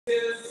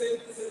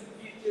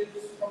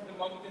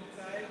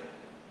mountainside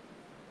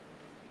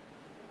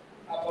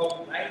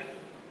about life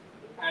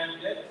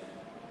and death,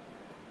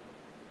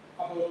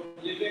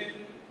 about living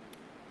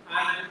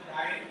and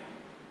dying.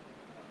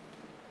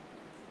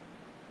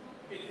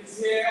 It is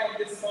here on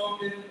this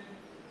mountain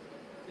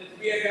that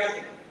we are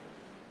gathered,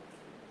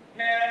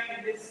 here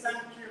in this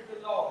sanctuary of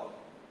the Lord,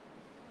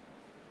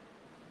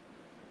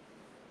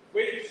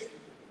 which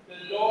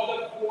the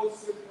Lord of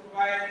hosts will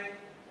provide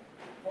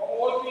for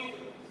all people.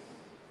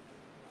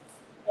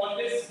 On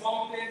this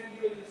mountain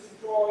he will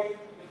destroy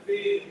the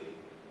veil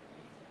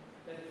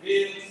that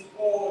veils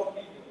all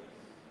people.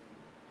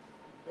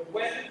 The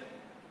web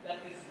that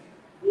is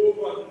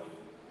woven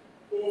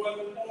over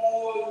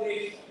all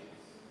nations,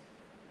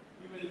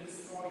 he will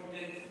destroy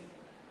death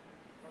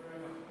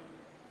forever.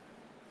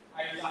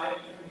 Isaiah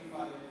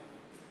 25,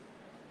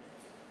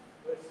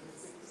 verses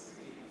 6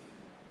 to 8.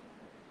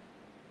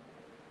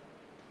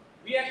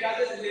 We are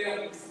gathered here on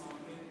this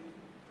mountain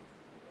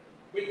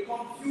with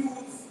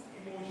confused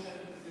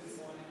emotions this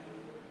morning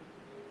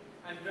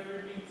and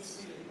very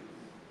mixed feelings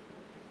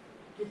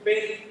to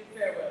bid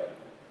farewell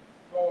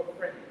to our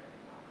friend,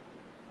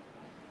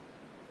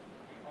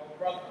 our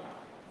brother,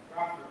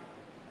 Raphael,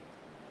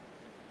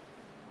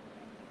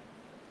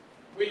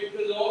 which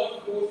the Lord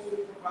of hosts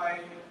will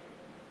provide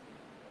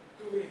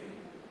to him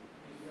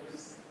his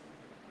mercy.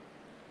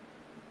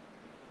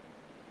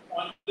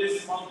 On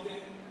this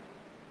mountain,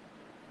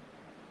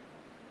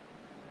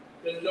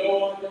 the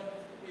Lord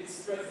is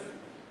present.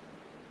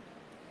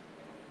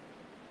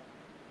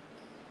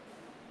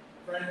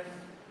 Friends,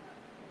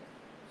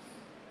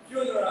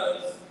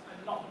 funerals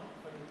are not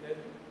for the dead.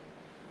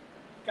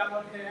 You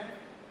cannot hear,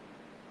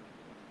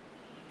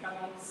 you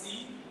cannot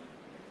see,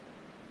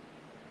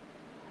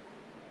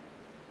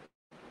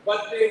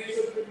 but they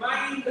should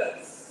remind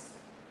us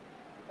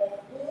of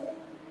who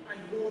and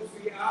whose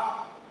we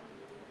are.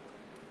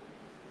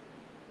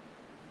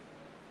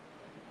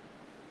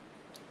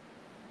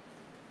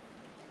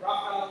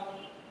 Raphael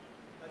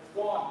has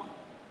gone.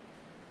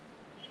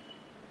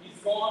 He's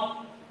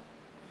gone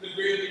to the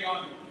great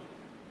beyond,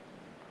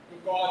 to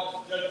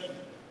God's judgment.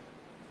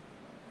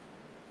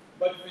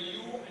 But for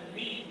you and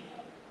me,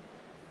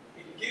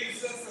 it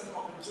gives us an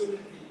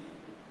opportunity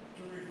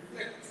to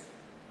reflect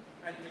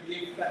and to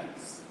give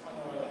thanks on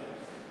our lives.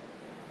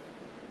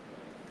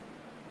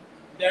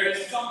 There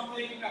is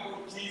something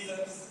about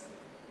Jesus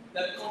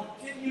that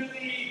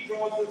continually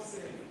draws us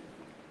in.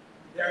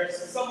 There is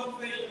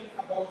something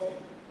about him,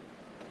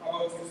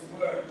 about his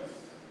words.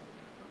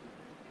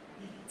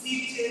 He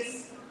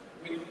teaches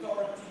with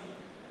authority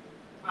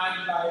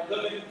and by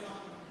loving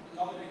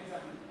tongue.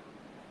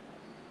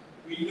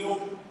 We know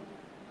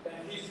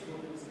that his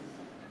word is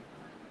true.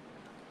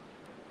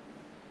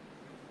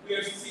 We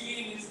have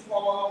seen his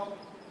power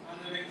and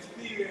have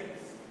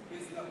experienced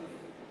his love.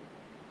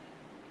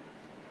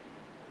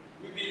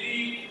 We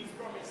believe his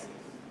promises.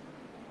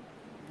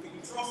 We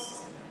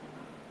trust him.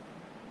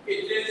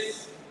 It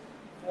is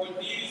for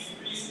these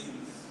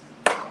reasons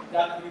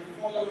that we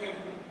follow him,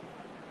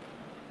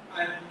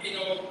 and in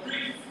our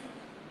grief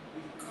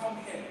we come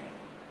here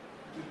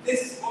to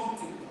this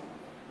mountain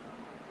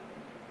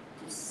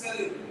to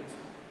celebrate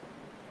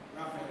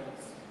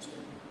Raphael's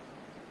journey.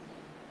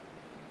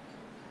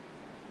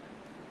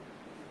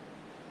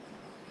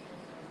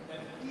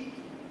 That he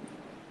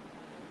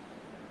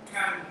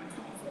can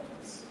comfort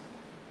us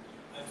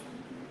as we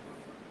grieve.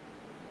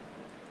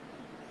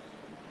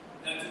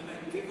 That he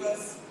might give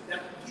us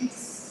that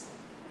peace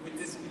which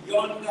is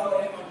beyond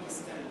our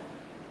understanding.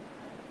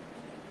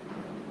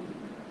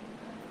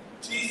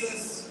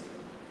 Jesus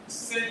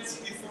sets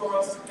before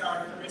us the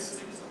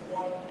characteristics of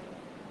one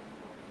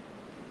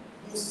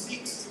who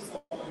seeks to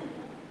follow him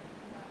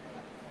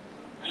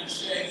and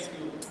share his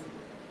glory.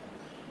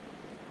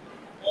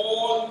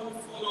 All who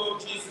follow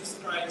Jesus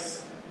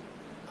Christ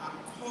are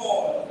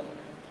called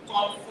to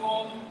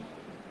conform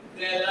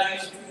their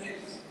lives to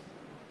his.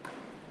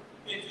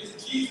 It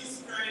was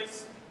Jesus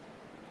Christ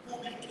who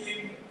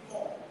became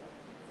poor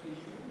for you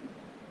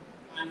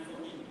and for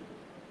me.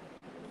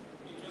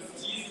 It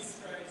was Jesus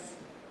Christ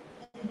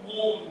who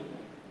mourned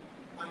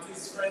at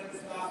his friend's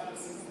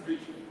Lazarus'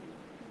 burial.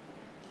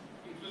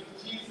 It was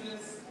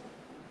Jesus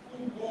who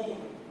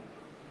mourned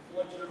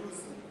for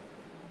Jerusalem.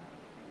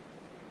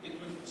 It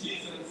was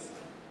Jesus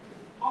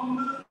who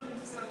humbled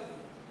himself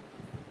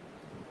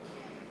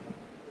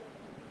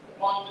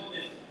on the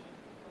death,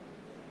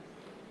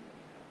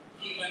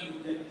 even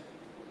the death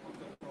of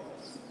the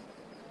cross,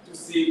 to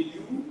save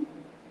you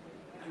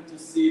and to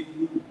save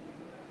you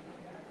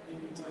in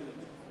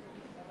eternity.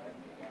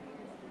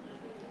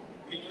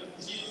 It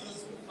was Jesus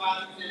who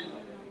fasted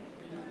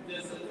in the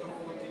desert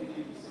for 40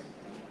 days.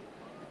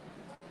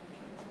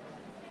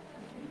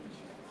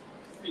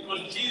 It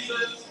was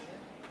Jesus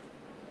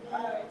who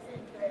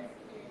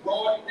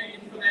brought the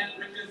infinite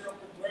riches of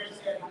the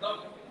mercy and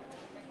love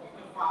of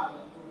the Father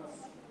to us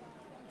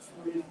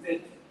through his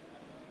death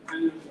and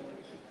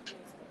resurrection.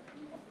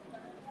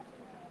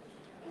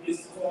 He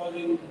is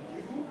calling you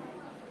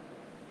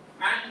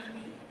and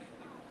me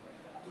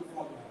to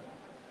follow him.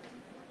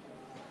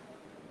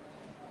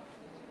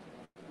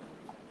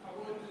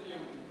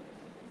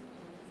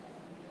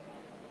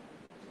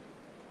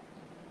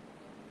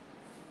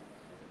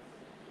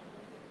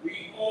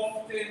 we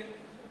often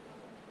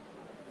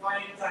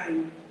find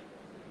time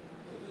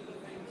to do the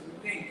things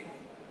we think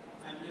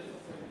are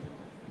necessary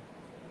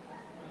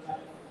in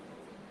life.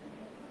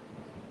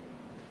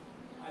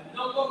 A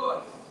number of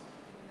us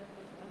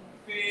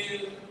fail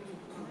to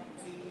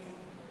continue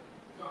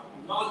to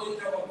acknowledge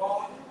our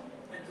God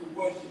and to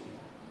worship Him.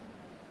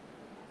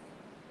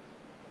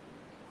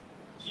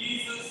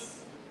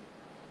 Jesus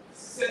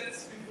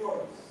sets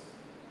before us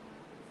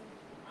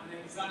an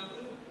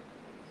example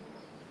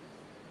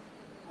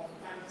of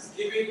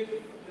thanksgiving to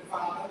the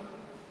Father,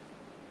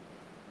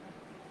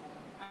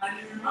 and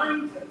He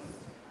reminds us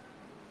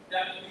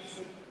that we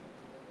should,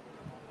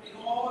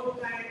 in all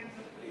times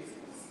and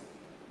places,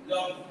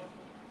 love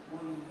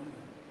one another.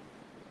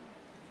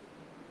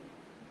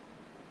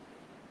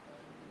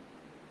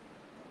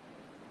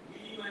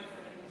 We, my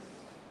friends,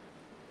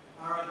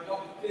 are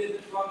adopted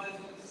brothers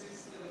and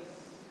sisters,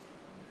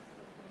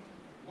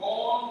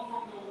 born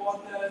from the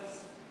waters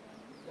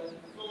that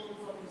flow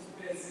from His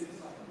piercing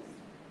side,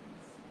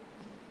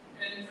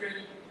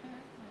 entering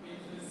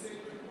into the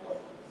sacred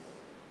waters,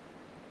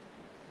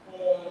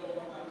 all of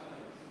our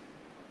lives.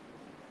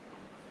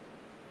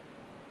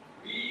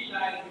 We,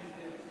 like His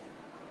death,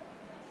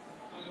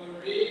 and were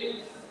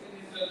raised in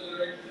His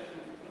resurrection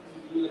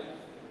into new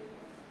life,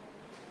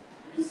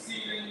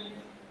 receiving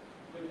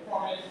the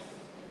promise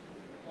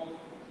of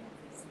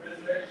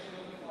resurrection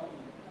of the body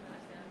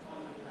on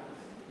the cross.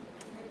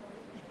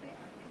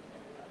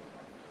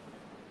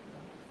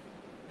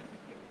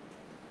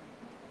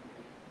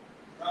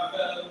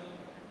 Raphael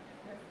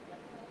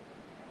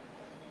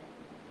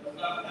was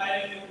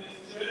baptized in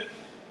this church.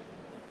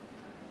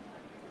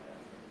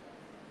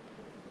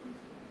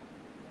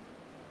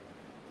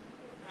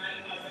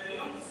 And as a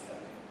youngster,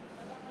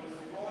 was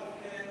brought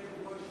here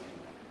to worship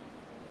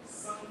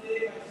Sunday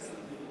by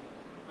Sunday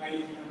by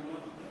his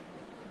grandmother.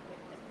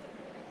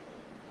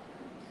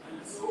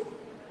 And so,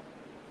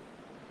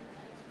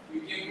 we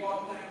gave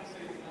all thanks for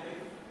his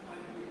life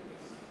and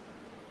witness.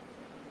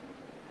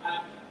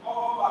 At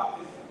our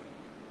baptism,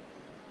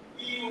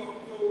 we were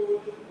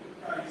clothed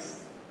with Christ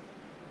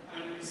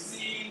and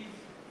received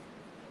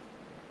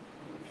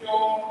the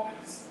pure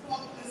and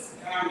spotless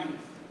garment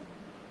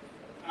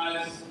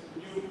as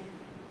new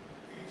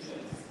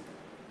creatures,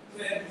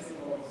 cleansed of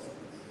our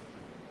sins.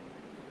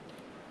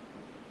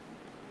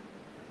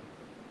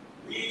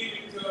 We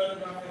return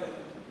Raphael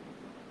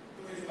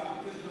to his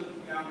baptismal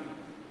garment,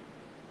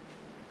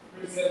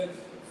 present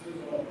to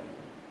the Lord.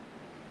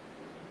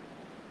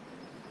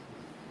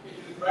 It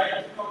is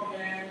right to come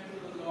here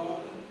to the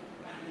Lord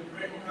and to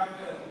bring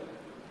Raphael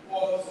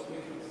also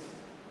with us.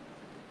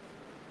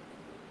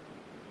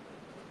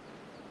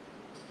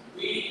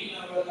 We,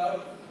 in our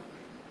love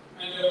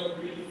and our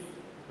grief,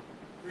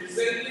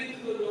 present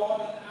it to the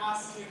Lord and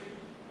ask Him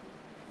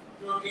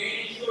to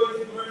again show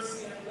His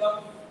mercy and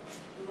love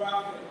to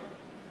Raphael,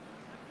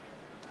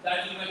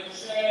 that he might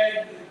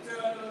share the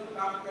eternal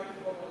banquet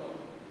of our Lord.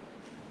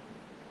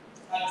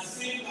 At the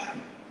same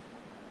time,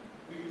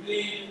 we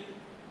plead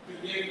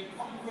to give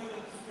comfort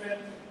and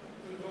strength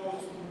to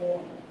those who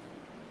mourn,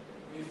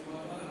 his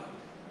mother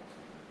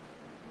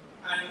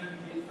and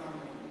his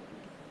family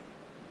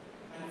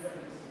and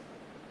friends,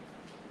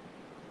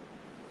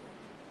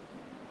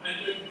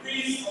 and to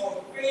increase our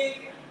faith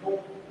and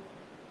hope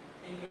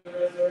in the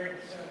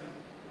resurrection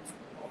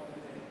of the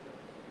dead.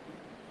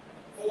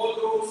 For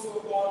those who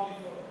are born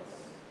before us,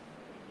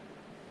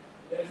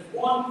 there's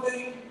one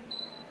thing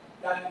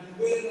that we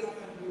will have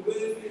and we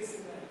will face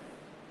in life,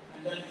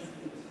 and that is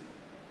death.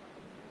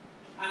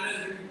 And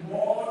as we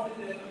mourn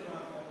the death of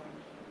Raphael,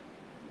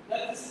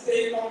 let us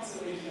take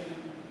consolation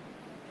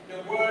in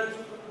the words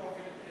of the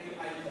prophet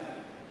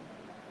Isaiah.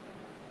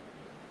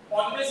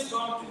 On this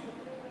mountain,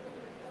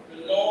 the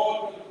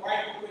Lord will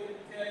wipe away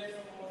the tears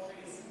from our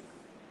faces.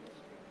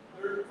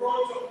 The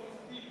reproach of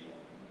His people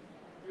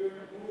will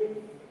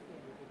remove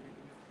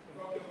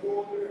from the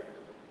whole earth,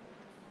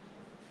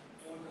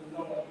 for the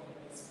Lord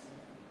is come.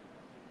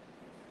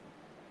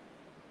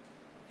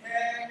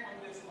 Here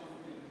on this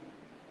mountain,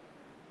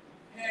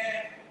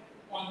 here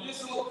on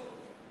this altar,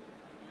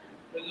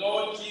 the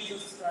Lord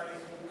Jesus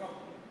Christ will come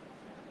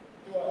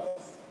to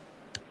us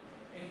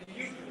in the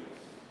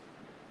Eucharist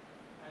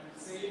and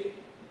say,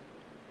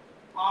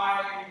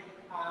 I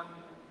am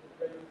the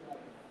bread of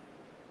life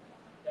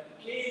that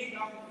came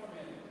down from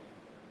heaven.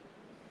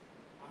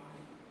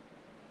 Amen.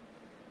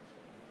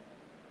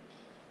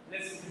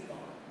 Blessed be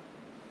God,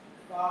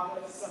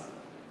 Father, Son,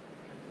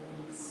 and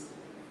Holy Spirit.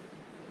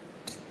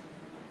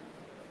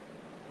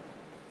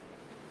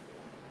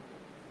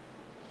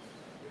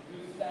 If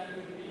you stand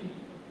with me,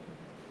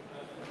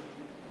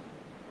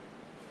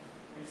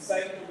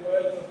 recite the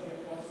words of the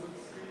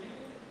Apostles' Creed.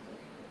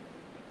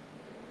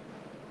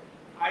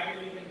 I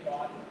believe in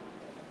God,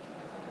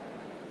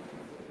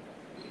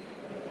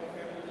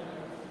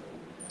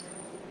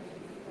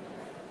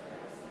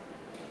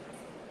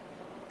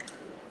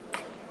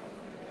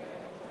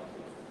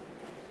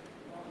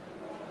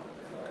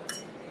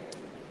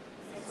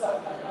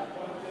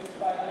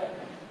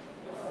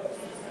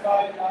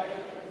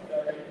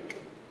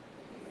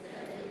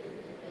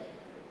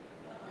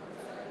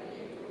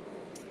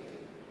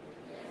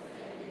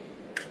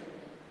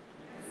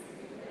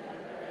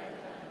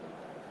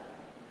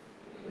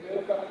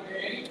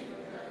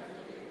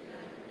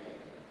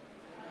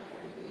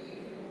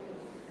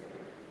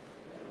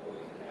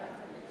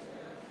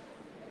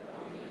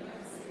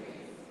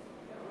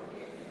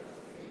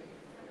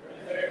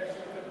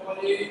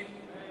 body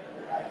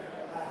and life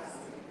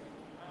everlasting.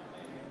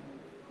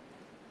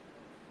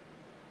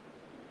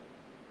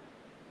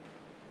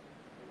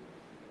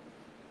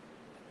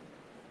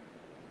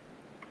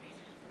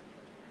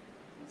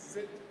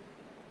 Sit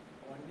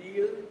or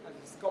kneel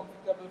as is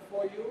comfortable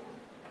for you.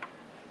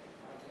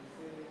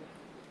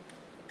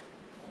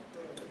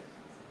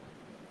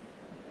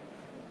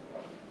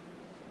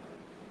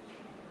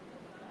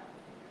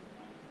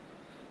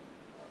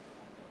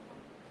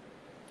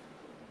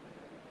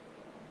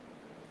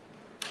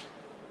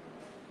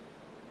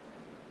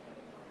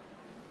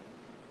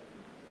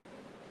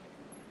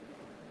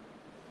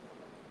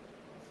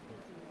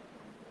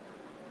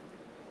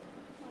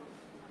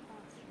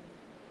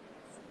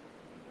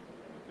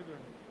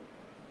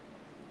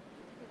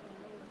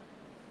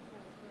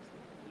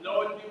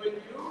 Lord be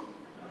with you.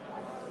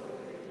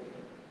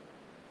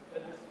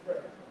 Let us pray.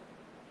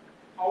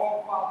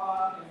 Our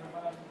Father in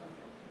heaven,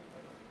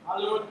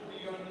 hallowed be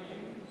your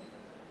name.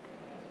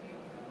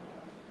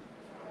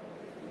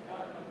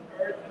 God on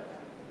earth,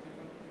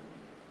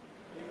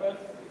 give us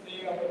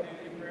today our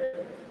daily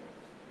bread.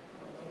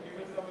 Forgive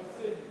us our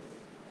sins,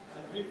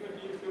 and we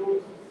forgive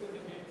those who sin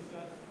against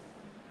us.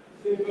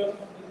 Save us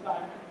from the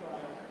time of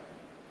trial,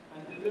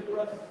 and deliver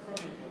us from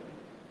evil.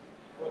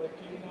 For the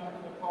kingdom,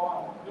 the power,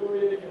 and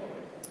glory are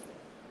yours,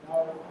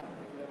 now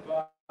and forever.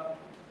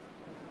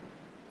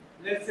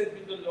 Blessed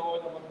be the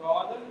Lord our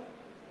God,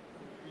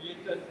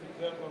 creator and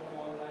preserver of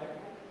all life.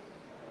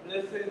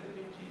 Blessed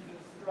be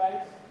Jesus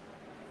Christ,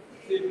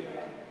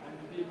 Savior and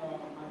Redeemer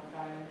of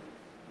mankind.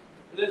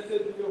 Blessed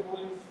be the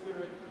Holy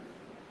Spirit,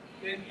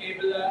 the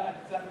enabler and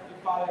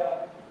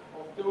sanctifier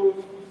of those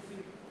who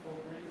seek for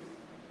grace.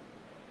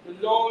 The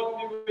Lord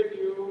be with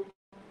you.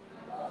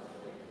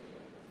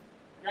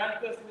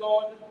 Grant us,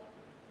 Lord,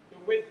 the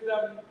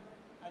wisdom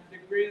and the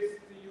grace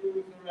to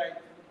use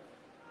right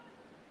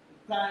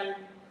the time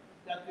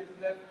that is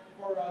left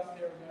for us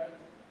here on earth.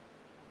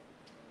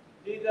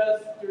 Lead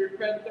us to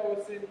repent our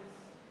sins,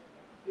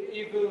 the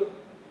evil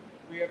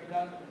we have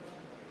done,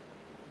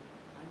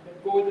 and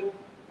the good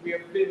we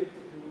have failed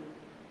to do,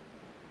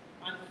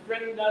 and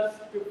strengthen us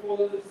to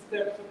follow the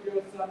steps of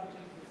your Son,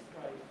 Jesus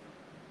Christ,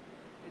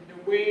 in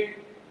the way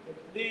that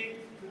leads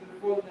to the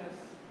fullness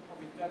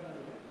of eternal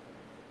life.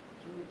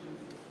 Through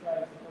Jesus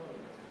Christ, Lord.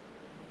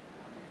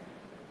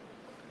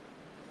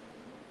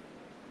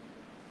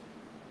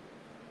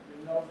 We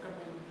now come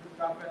into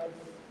Raphael's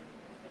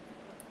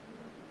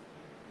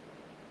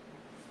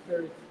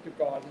spirit to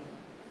God.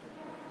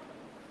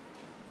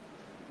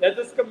 Let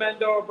us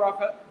commend our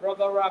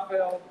brother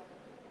Raphael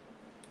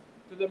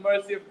to the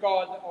mercy of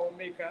God, our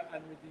Maker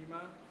and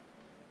Redeemer.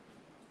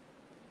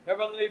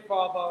 Heavenly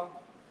Father,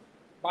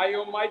 by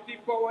your mighty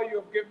power you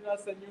have given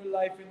us a new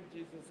life in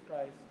Jesus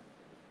Christ.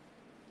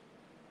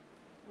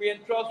 We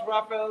entrust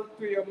Raphael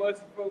to your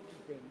merciful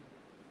keeping,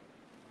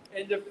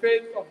 in the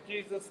faith of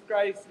Jesus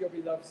Christ, your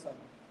beloved Son,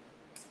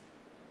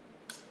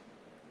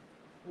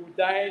 who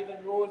died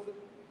and rose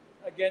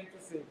again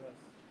to save us,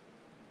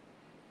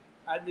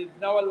 and is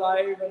now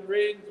alive and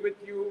reigns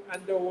with you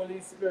and the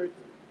Holy Spirit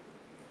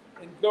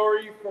in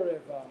glory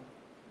forever.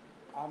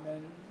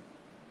 Amen.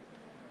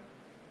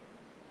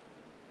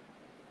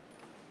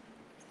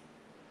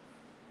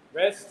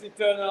 Rest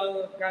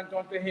eternal grant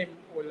unto him,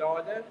 O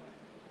Lord.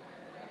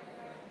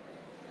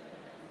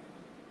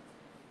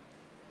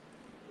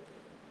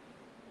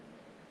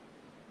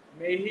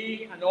 May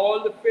he and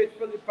all the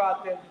faithful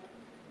departed,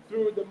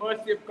 through the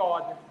mercy of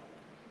God,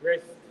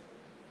 rest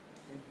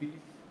in peace.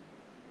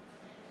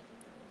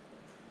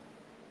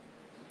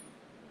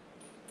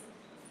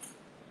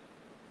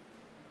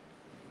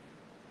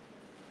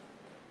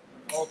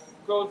 Our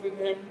closing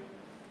hymn,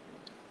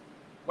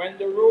 When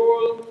the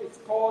Roll is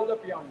Called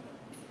Up Yonder,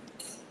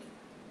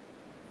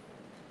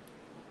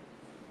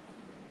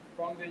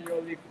 from the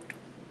Yoli.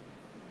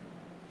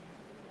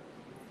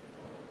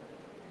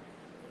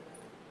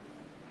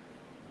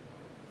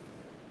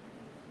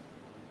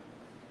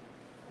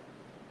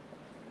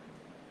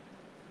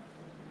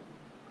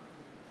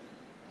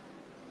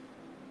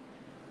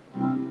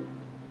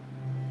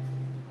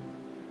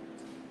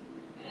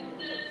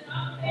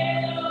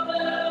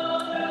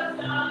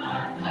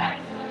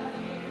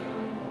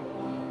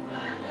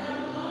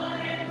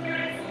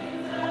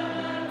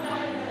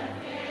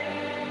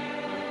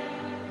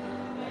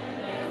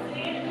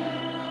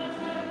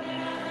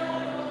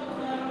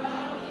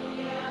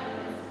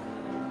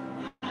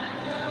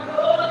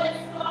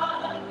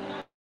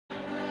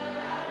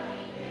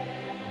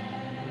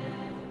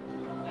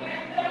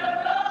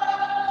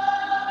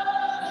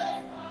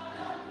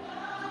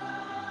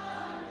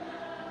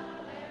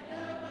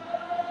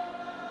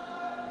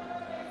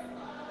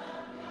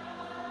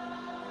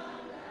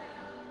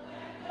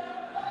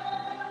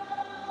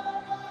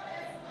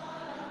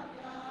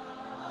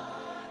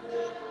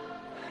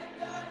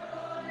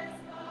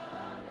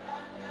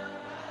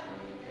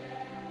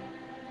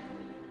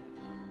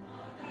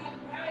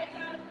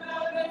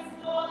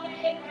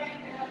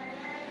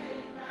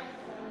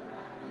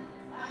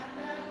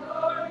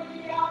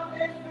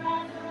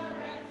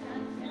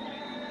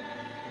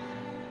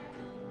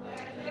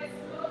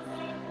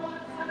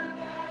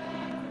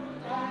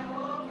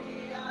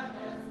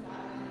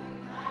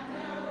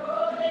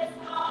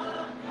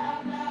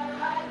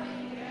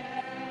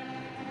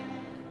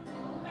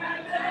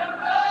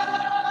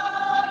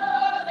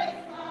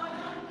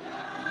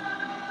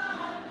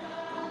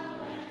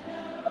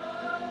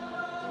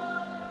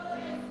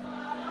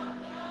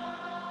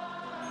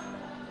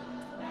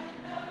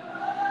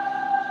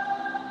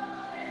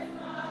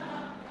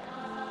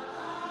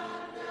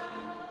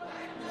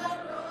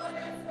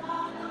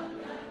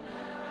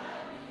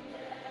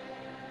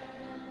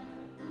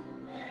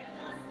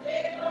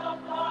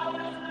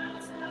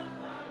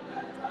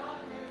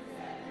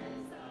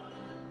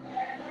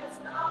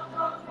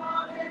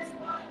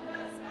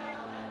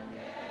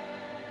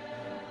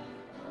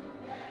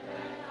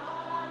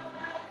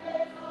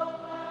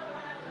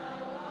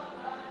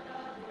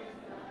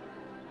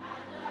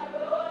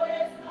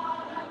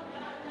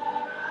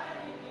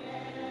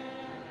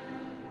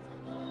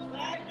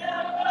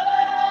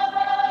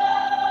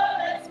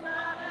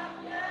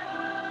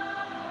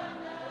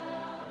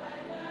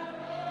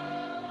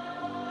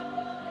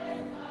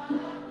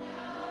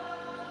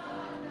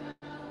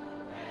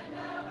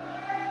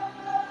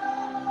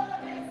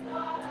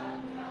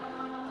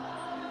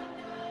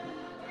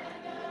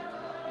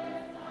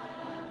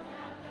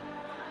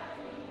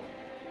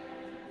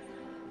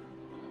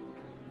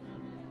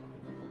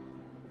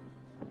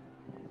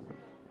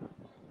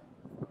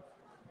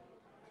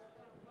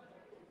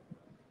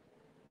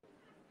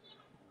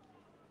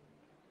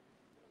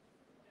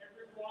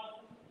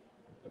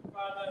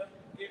 Father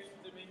gives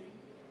to me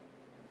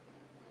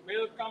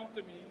will come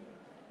to me.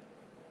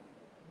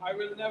 I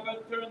will never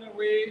turn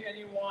away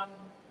anyone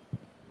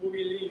who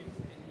believes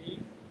in me.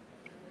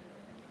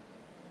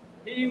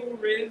 He who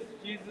raised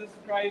Jesus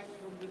Christ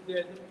from the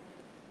dead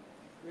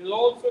will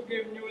also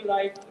give new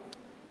life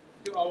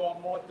to our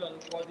mortal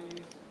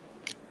bodies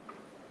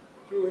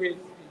through his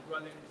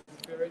indwelling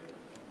Spirit.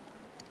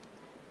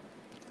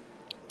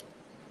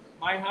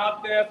 My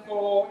heart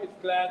therefore is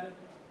glad,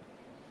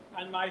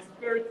 and my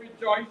spirit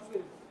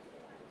rejoices.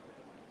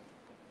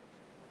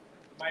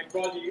 My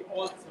body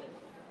also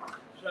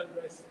shall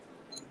rest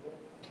in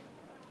hope.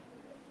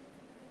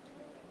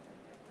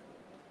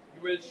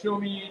 You will show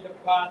me the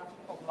path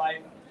of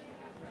life.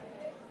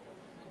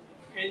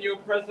 In your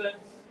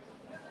presence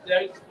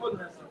there is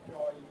fullness of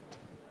joy,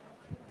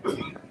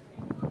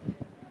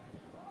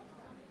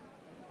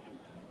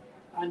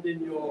 and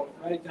in your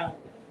right hand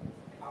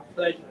are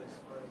pleasures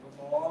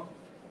forevermore.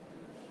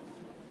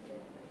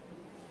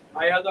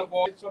 I heard a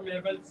voice from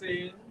heaven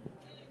saying,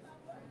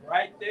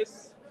 write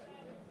this,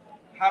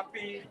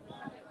 happy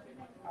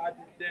are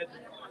the dead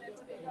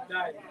who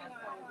died in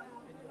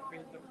the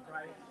faith of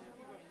Christ.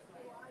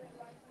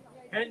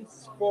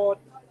 Henceforth,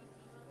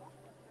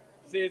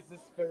 says the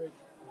Spirit,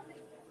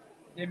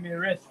 they may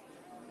rest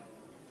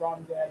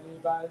from their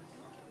labors,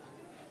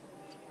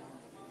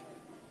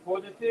 for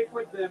they take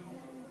with them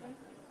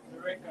the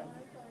record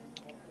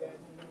of their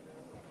deeds.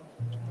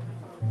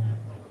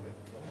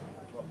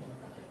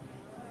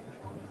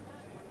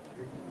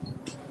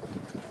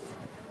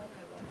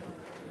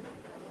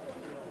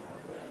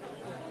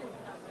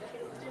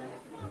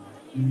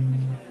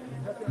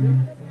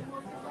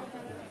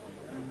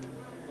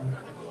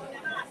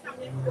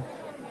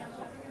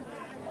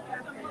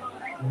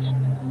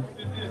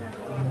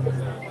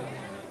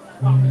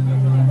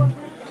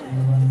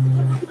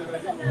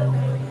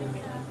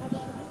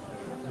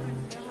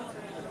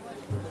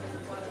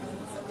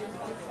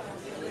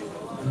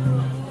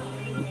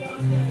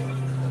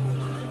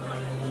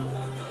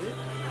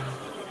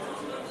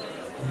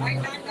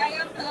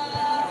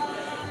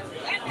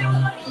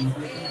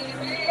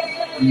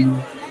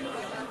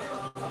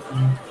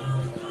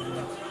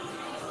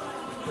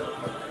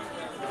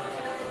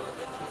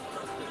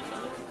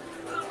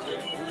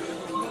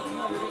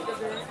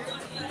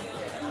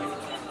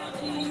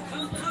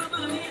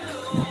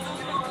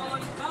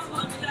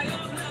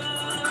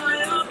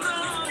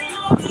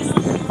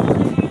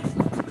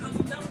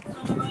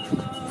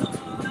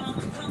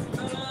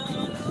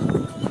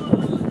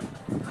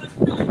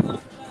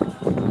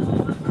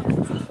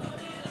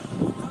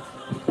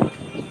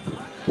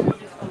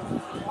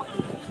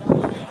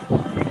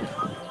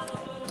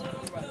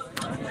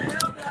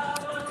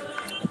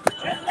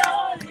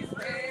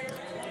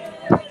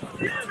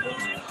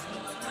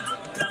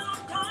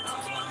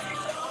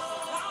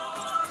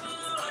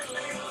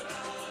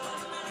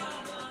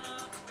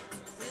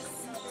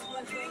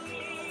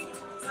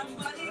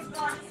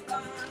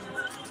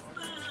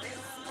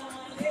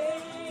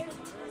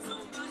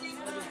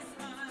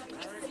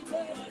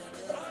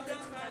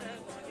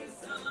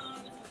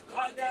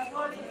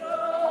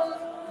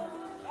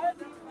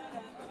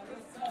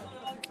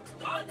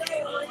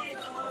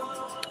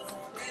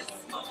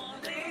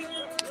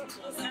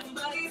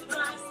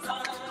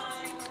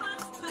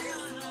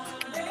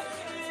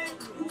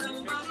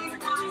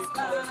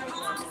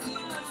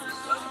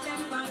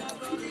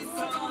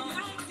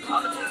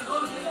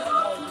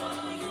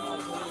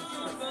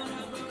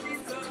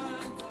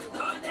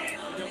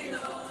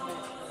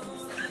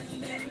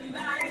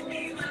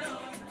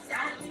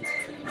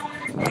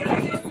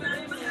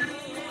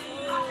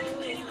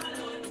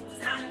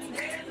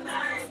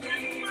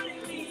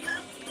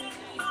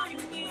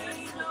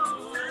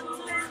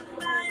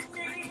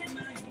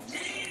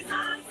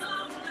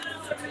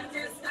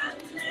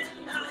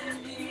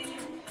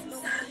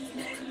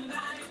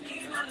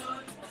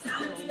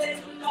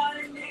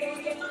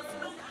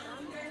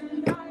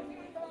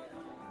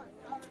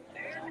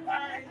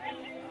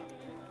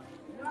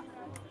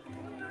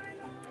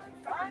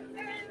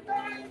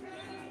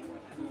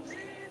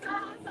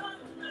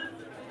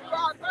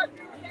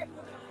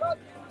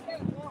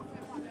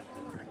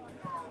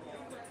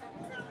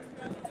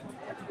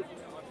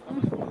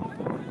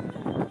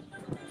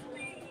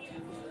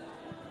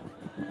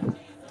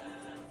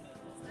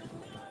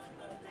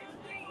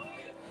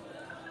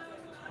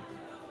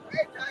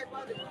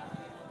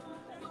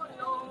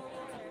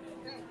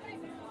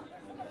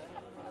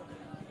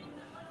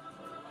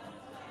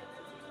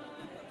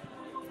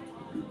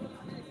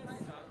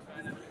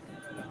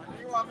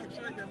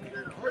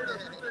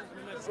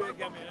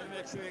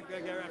 Make sure you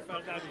get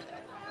Raphael Daddy.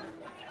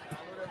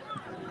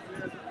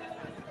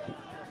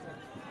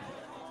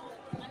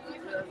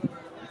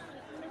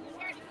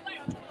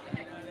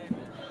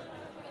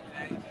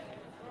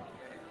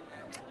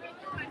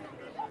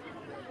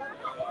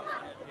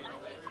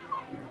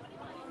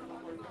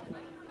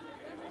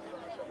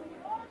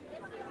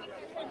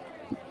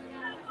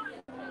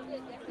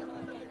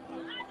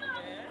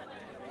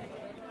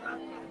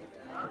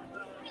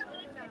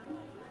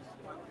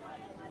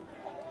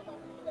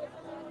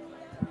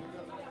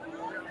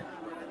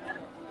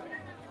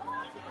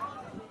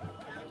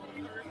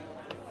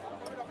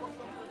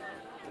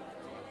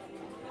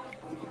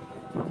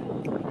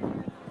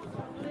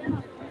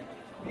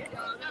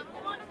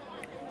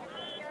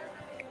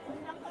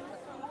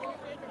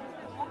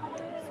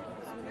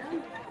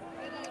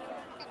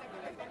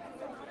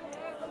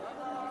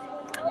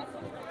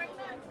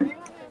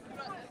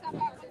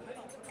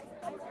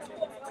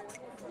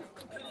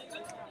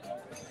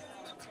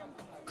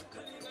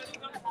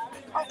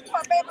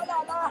 Hey, we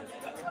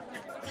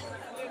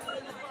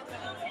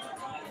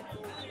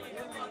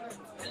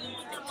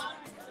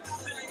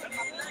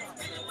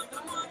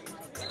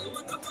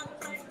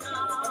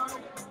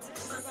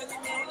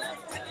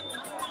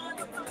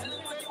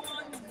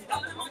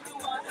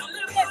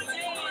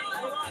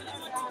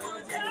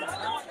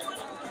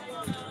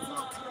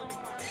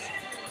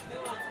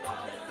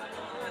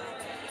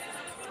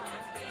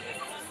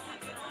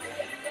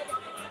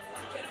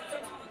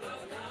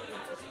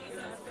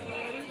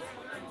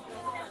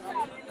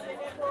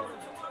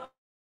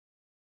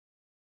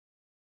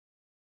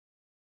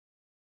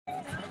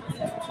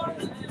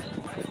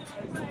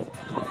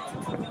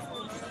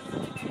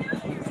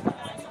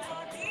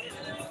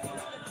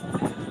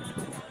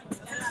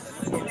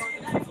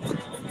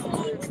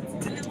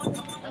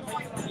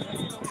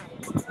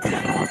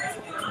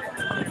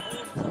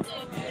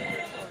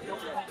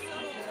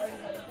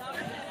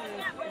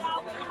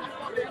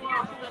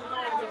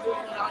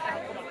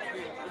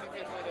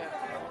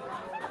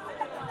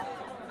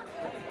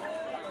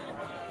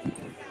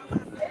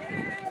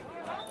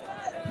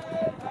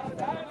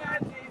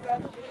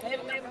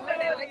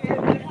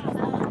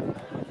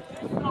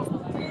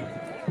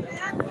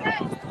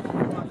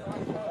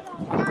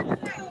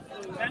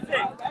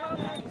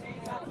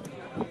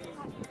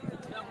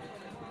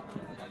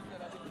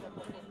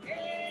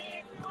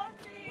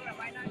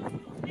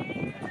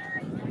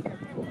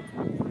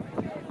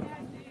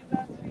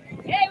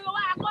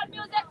want good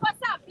music for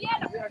Sampi, you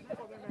know?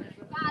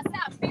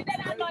 Sampi,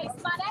 then I know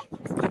it's bad,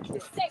 eh?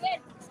 Sing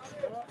it.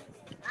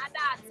 And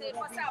dance it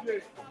for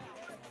Sampi.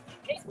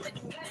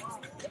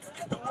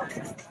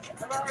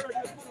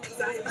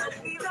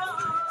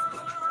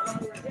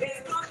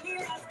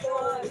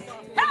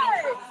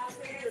 Hey!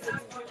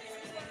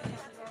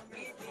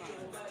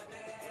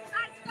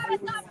 And start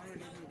it up.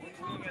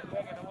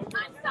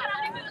 And start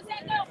on the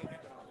music, go.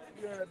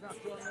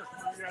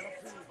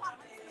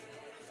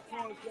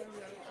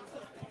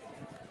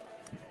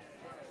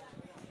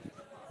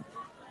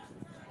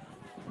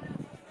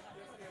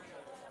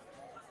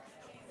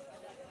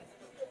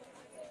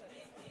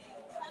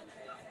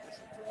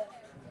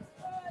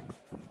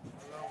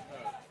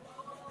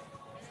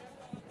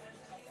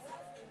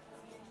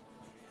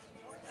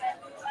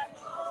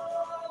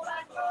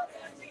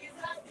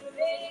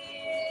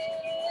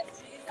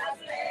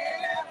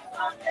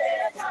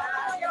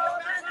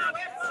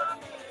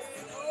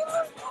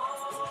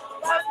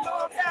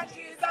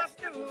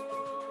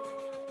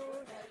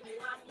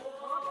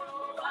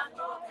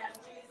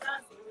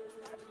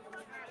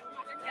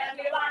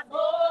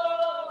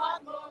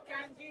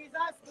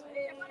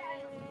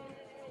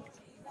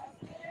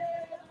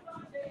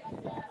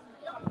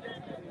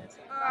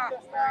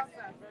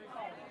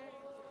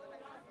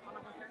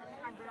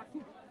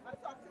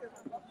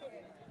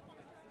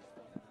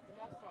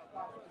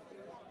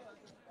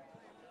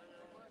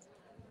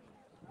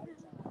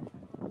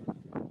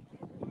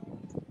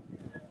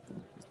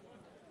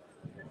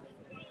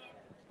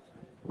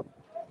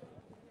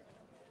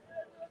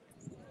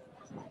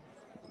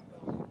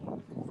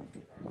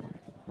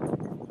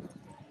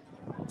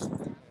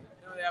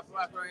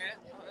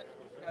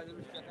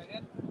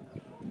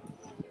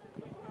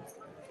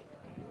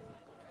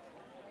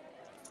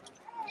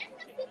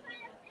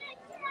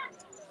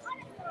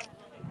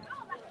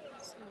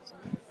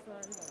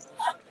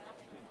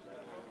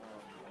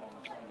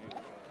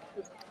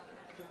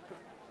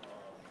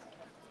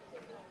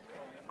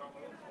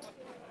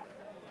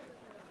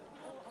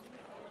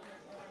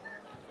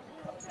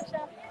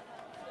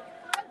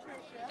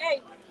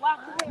 Hey,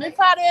 me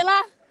pare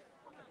lá.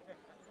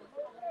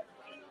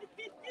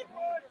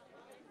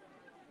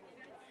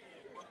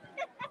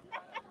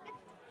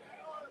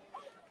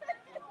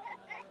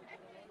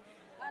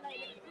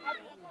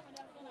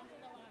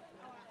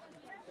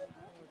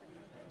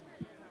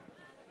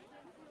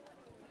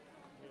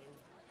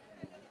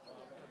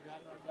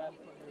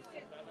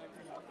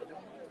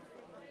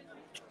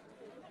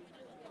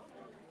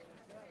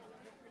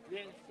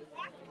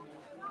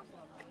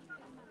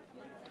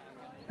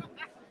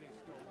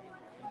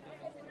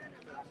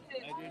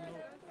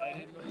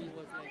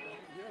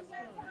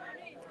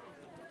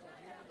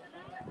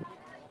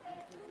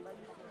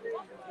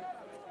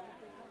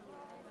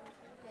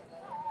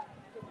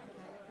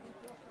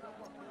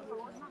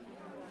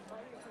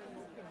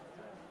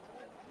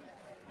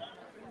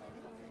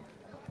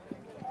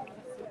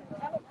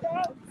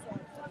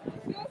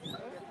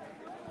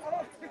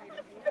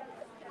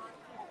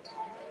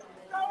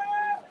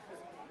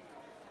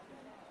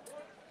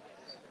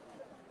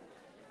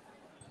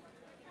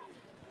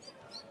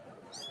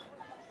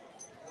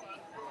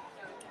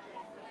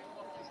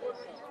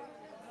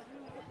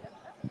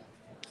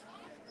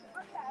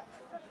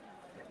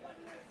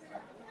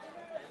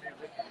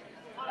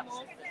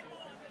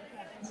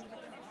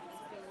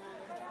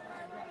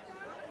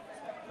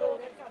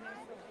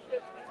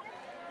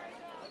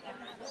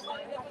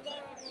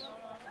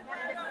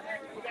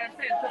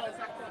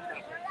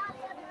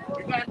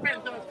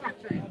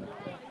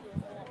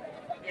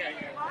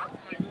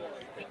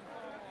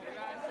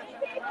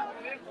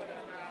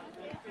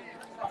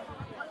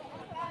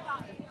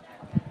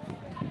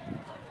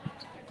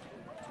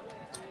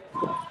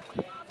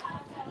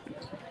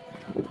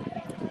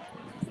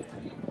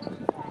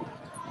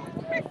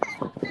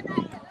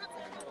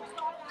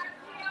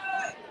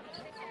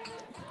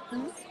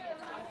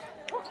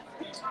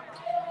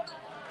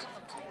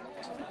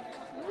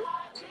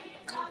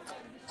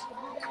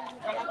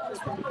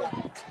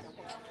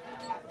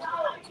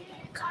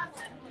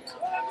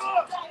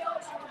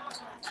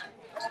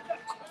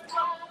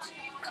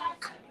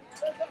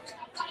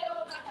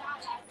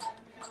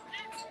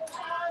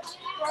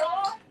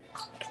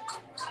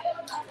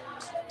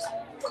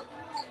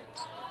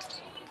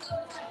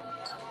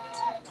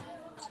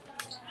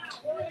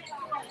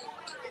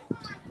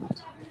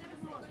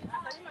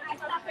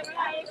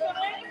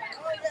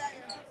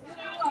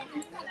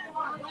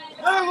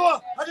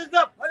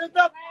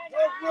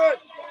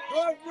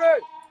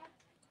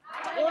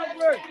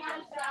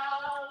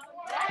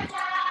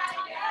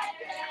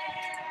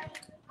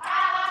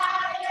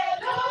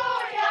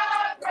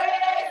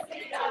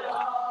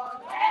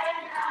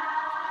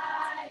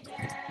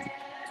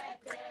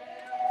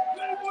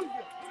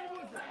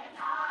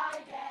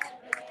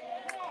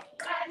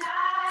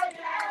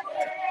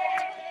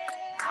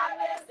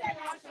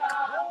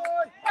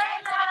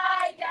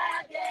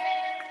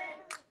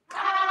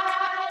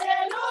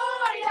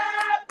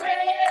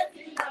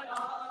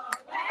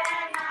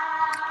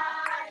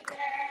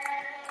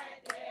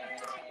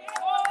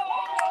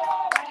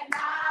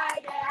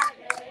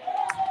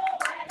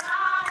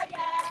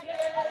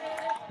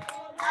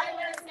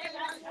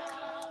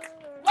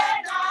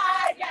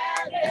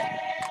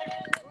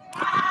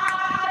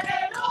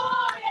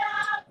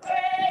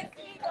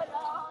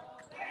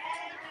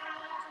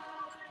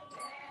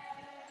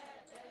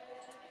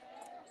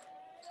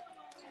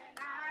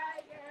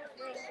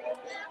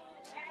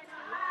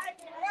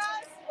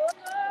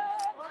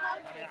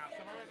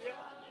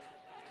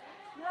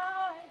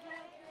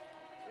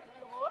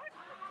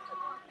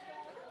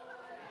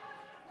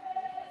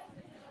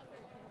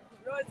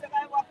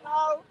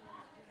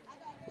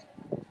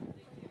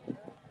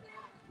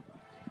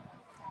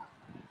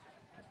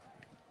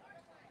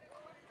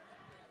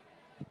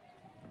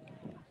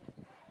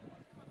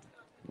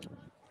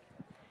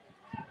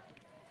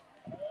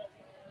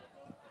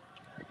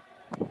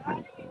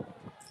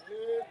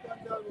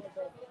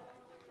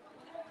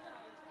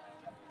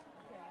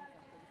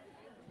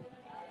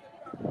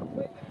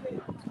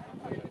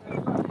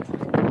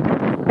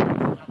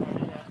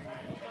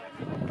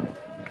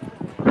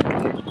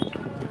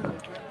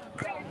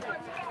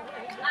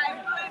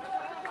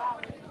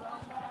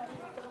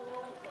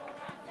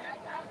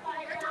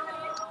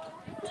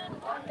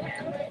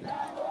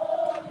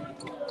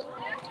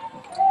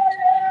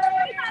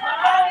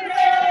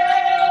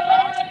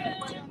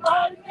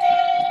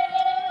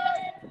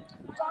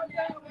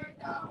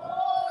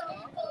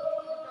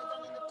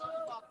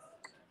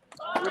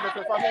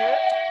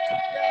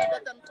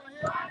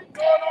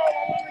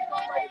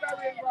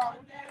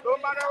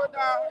 Don't matter what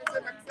that,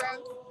 it makes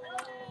sense.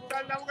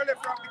 Tell them we're going to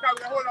lift up because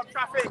we hold up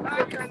traffic. So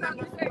tell them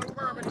don't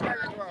worry about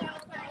carrying well.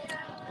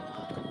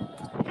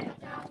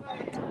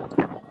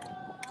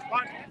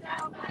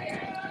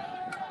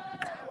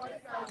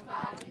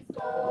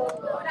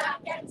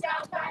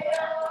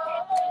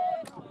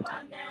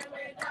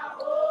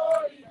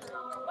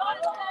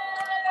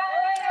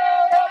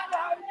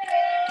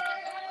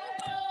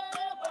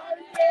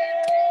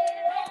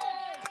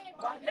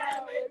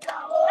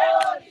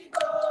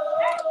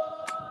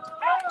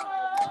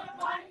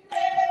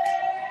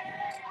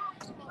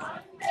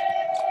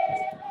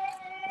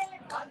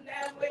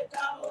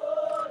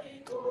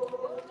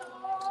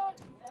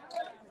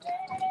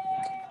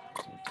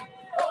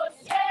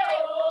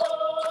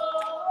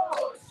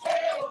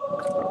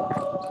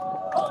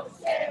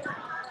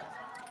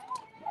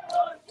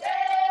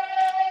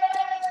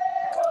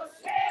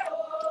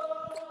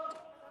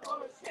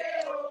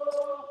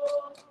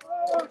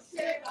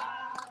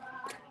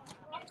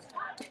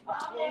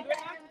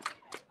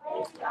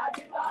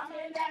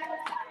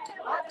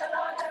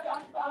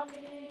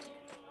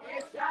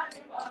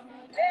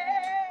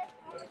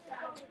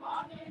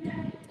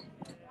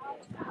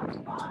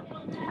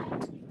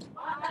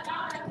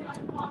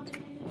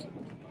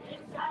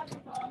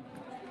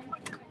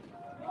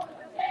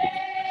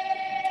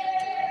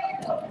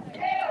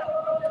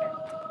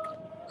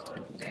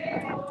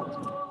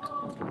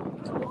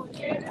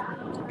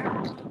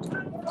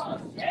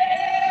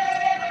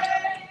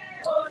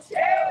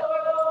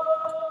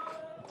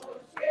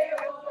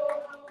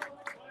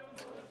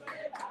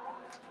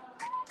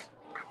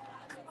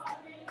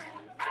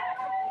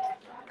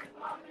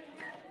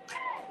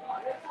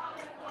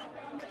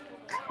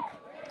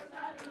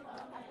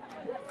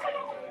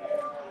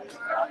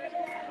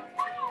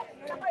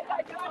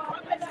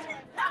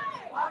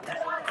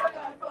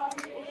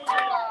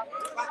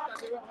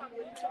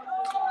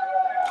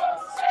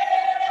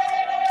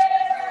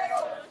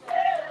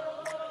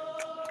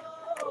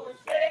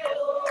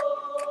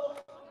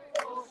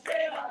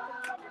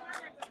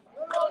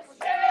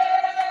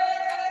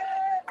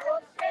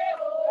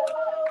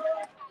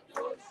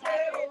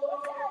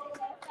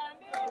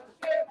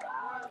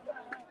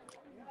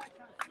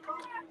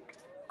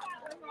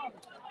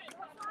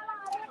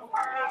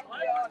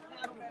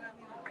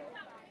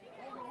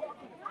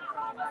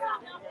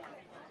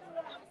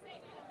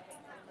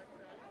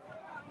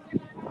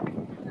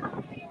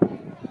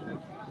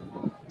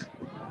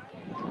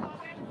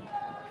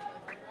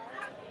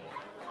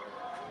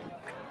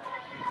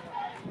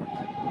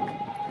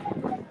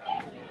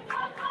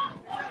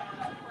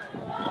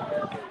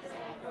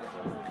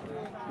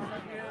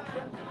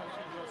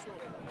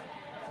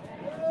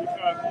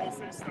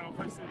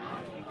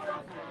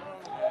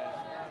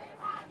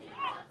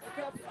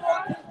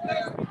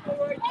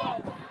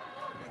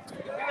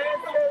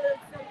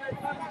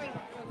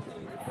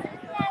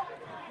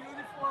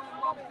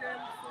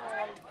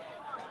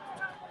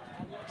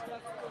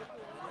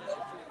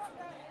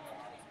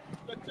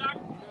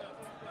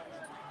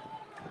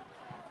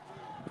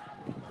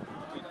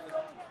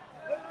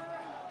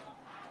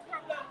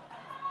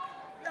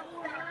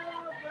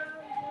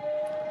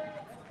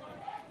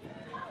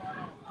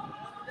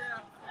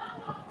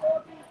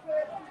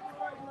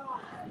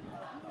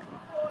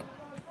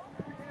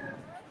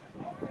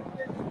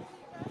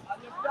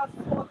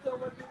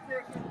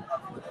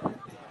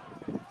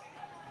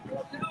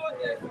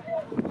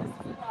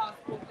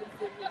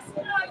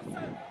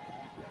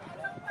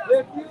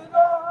 If you don't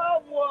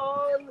have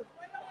one,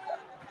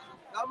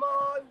 come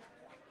on.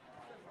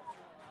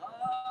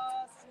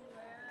 Oh,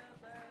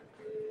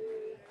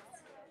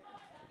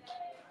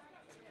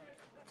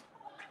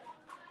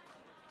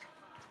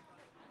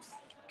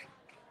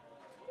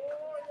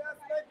 yes,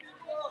 my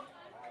people.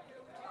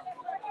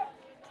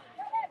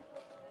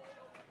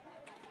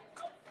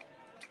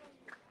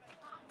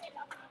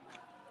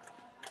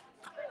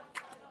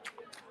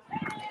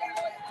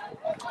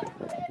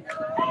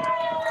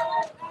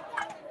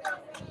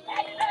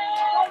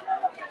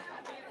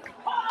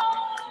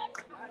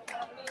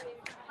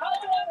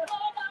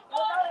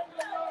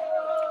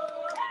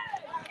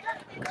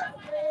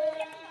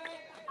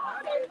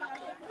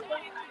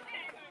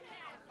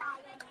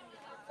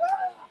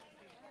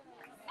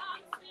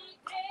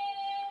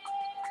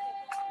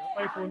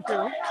 iPhone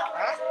cable.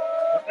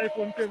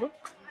 iPhone cable.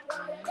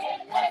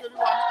 Want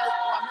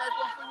iPhone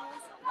to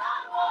use?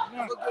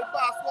 Have a good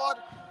password.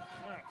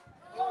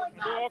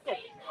 Go walk up.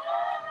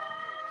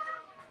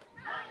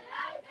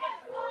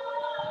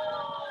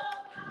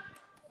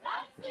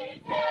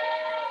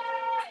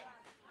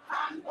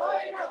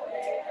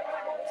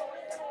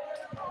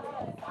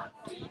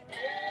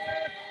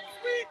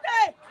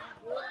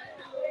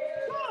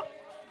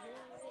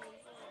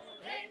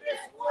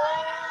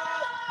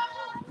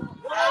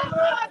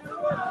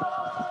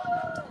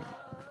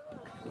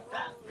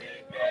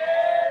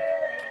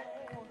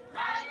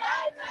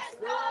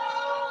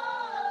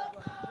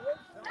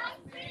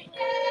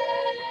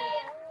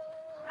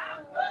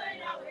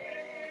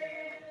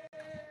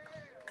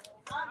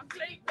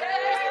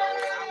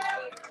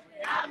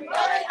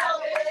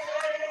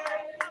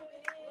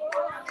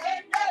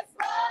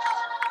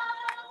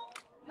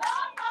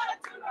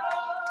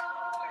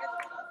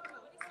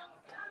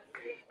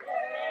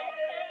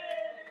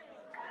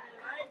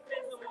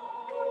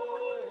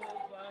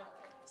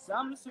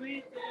 some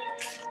sweet day.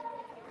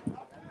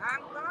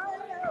 I'm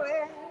going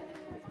away.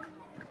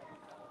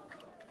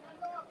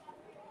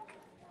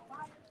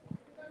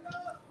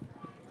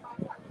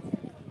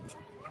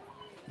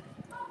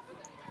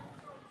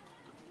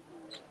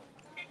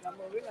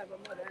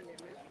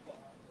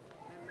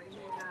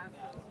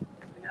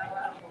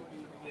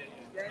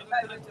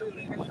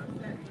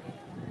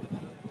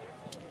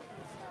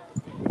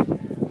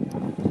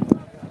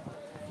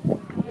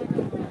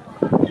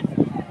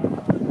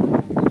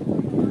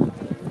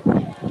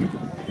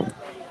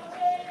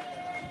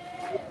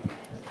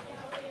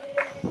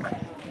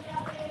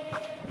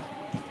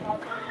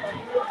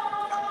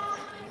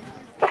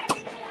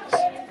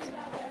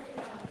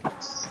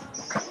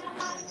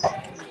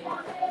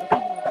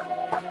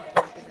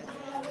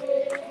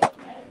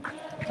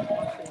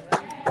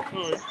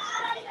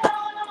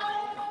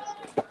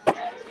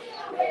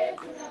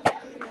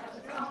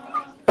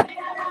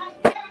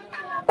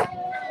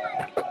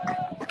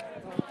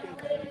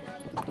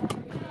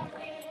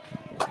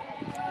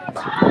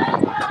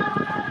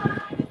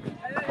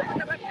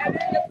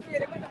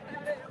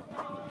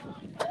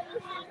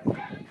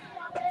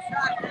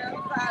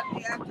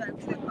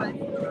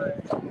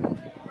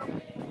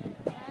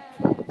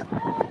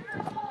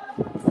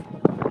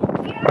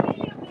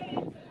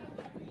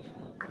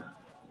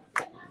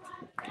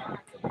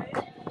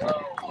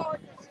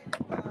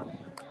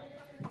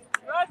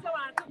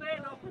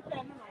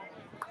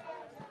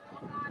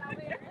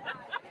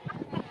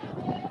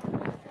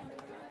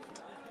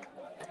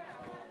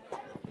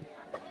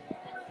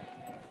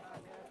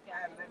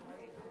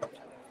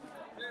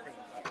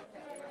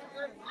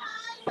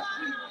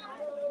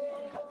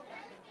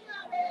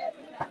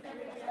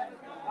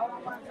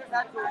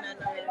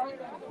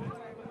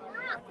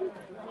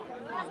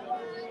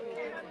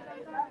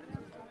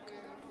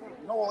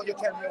 No, you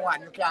tell me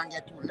one, you can't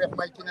get two. Left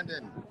my thing and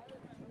then.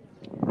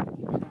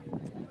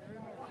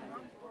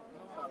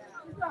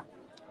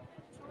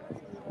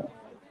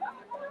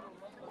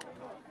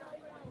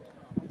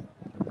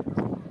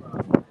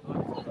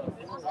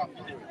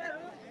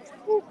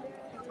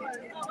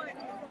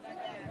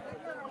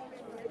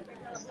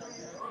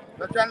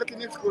 But you're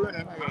looking in school,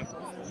 and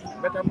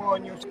better more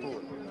new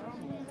school.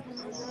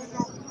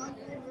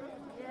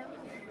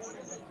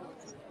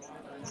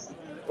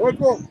 Hold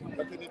go.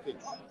 Look in it.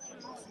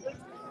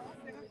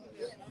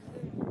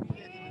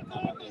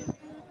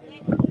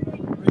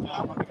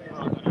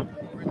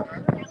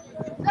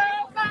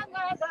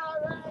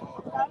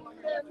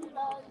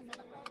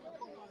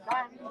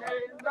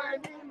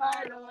 Standing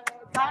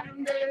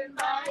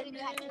by me,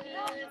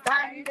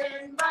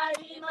 standing by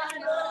me, my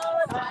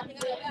Lord, standing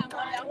by me,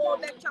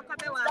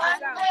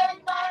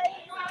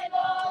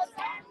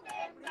 standing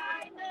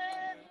by me,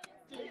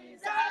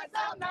 Jesus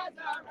of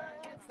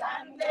Nazareth,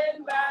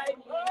 standing by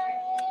me,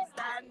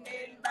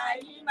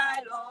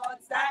 my Lord,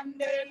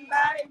 standing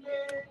by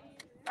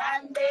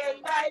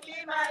me,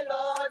 my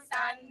Lord,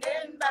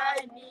 standing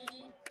by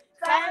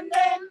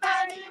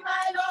me,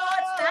 my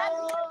Lord,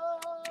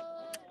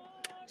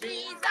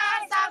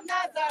 Jesus of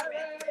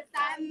Nazareth,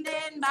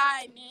 standing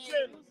by me,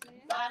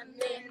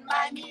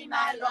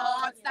 my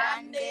Lord,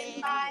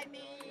 standing by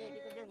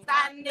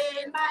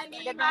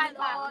me, my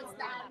Lord,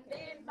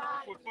 standing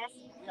by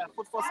me. Yeah,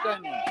 foot for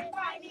standing. Standing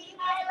by me,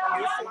 my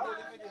Lord,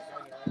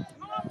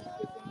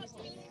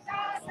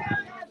 Jesus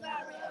of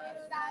Nazareth,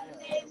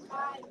 standing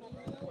by me,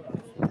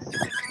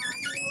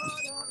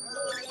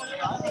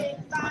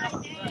 standing by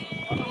me,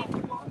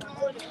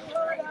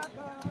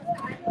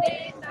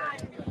 standing by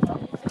me. Standing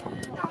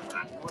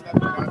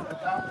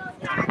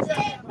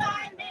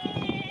by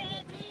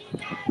me,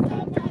 Jesus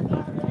of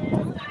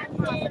Nazareth,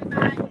 standing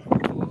by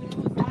me,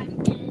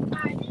 standing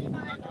by me,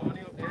 my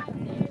Lord,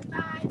 standing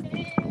by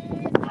me,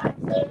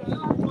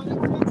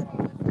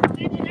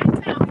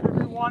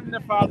 Everyone the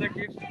Father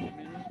gives to me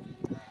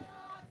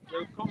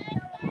will come.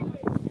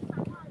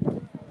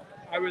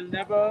 I will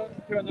never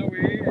turn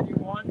away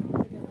anyone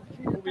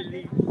who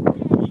believes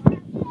in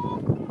me.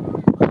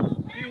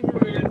 He who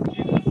raised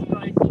Jesus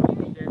Christ from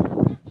the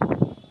dead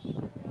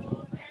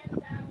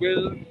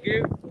will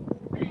give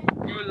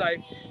new life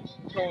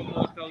to our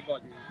mortal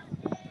bodies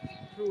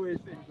through his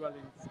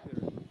indwelling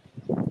spirit.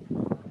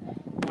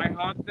 My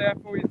heart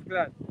therefore is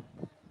glad,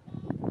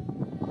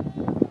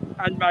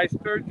 and my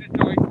spirit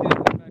rejoices,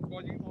 and my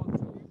body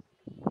also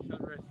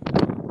shall rest.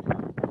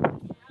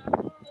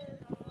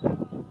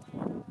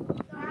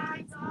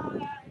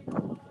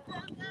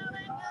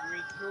 You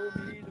will show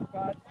me the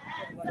path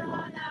of life.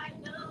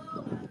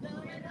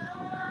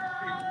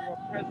 In your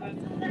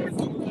presence there is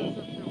fullness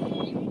of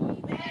joy.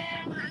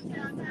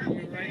 In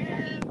your right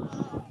hand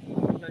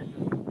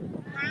pleasure.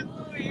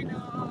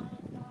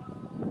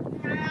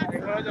 I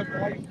heard a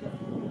voice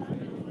from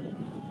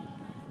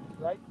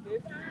right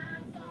this,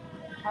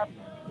 happy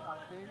are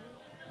they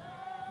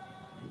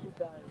who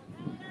die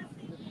in the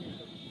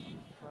faith of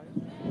Jesus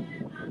Christ.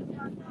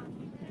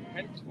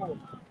 Henceforth,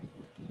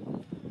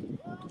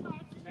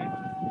 men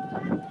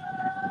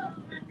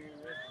they may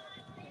rest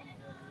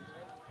in their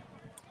labors.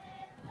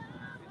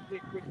 They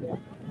take with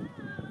them.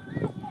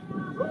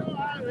 Oh,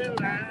 I will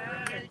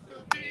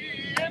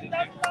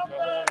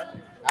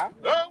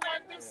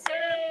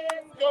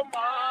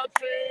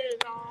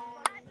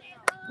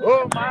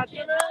Oh,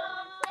 Martin.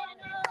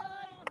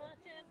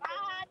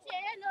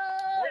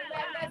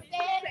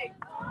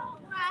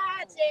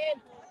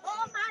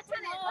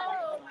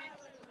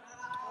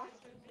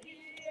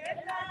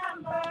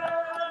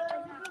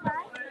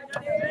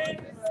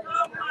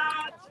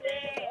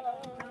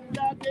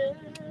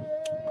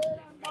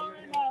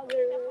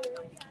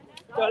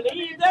 To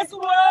leave this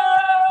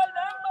world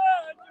and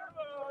burn the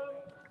road.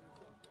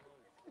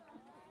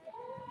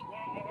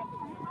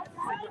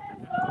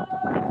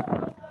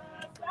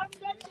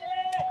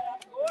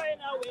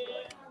 Going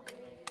away.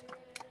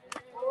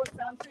 Oh,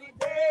 some sweet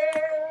day,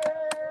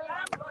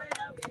 I'm going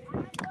away.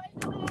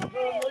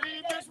 To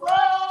leave this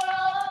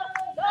world,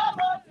 no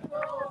more to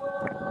go.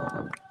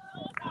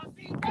 Oh, some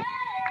sweet day,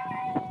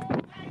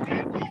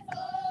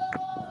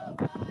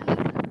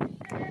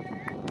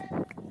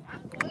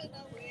 I'm going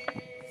away.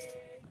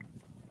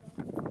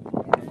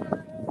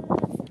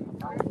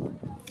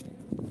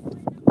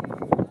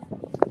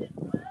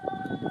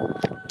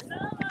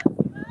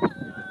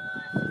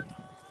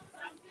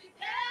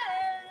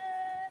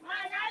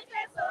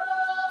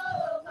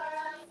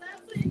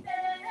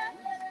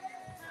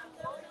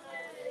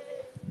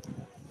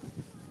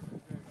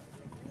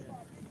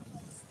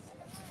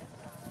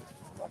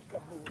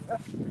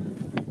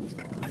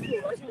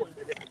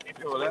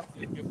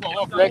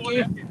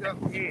 Ricky.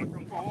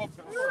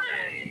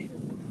 Right.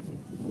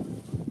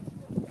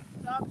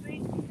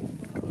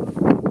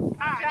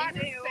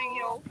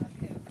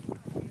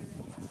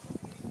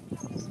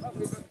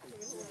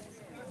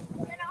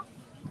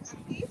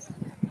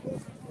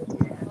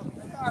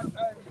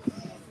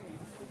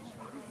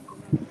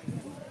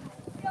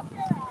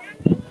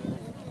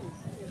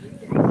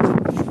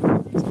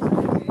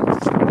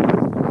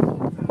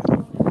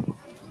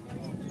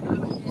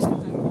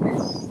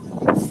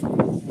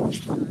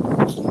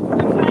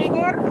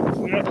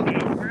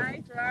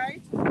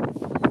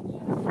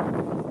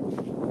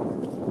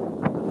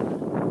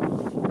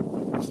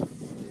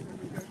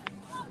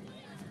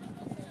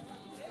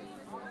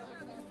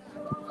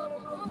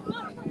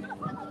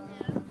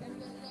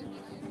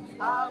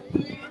 How do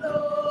you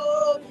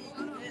know he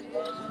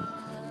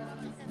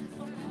delivered?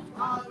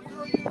 How do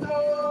you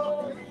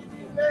know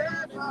he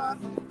delivered?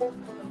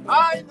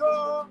 I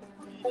know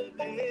he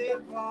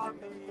delivered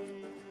me.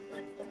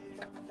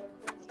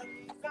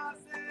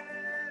 Jesus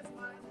is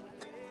my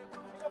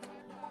deliverer.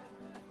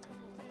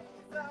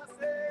 Jesus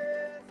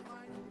is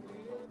my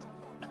deliverer.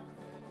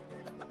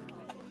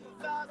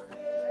 Jesus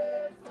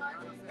is my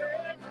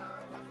deliverer.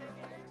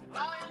 I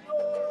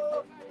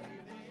know he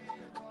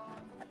delivered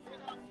me.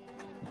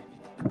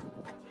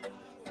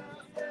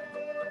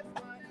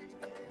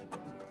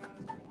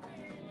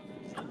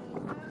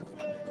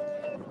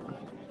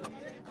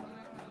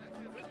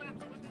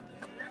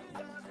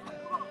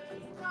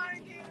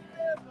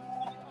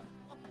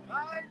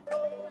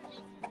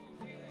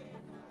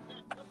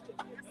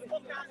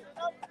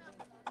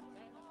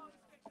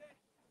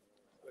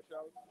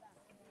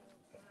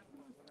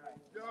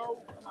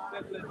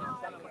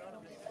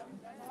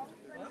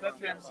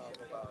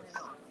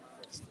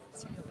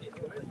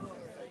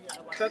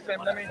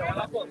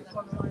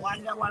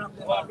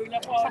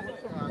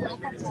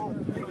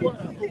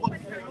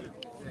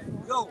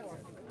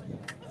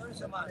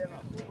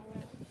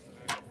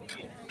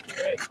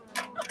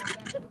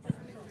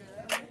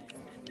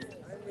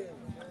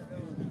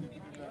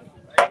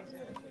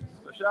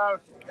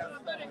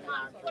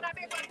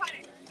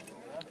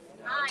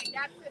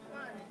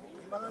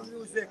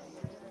 Music.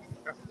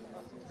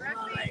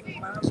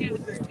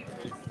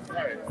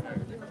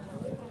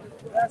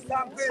 That's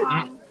Sampi.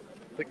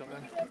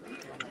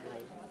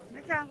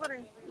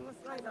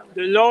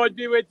 The Lord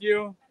be with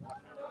you.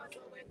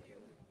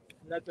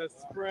 Let us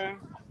pray.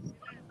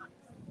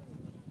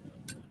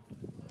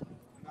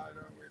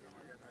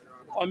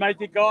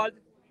 Almighty God,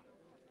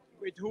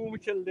 with whom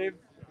shall live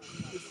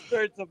the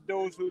spirits of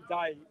those who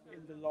die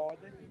in the Lord,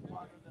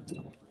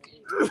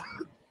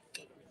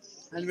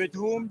 and with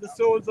whom the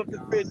souls of the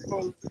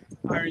faithful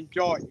are in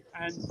joy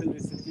and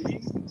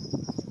felicity.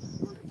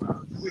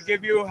 We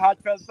give you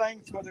heartfelt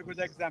thanks for the good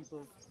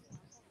example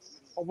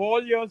of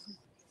all your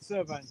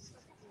servants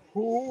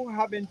who,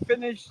 having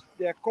finished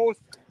their course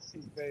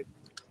in faith,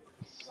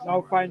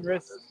 now find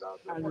rest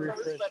and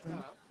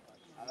refreshment.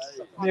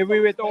 May we,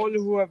 with all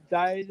who have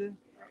died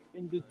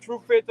in the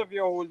true faith of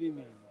your holy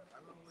name,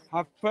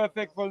 have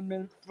perfect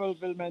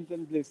fulfillment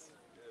and bliss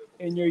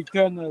in your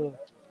eternal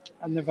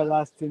and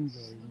everlasting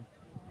glory.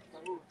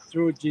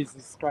 Through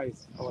Jesus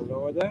Christ our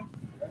Lord.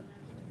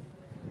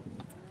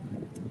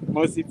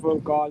 Merciful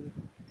God,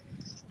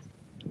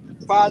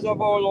 Father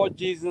of our Lord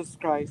Jesus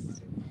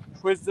Christ,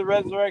 who is the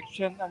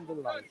resurrection and the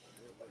life,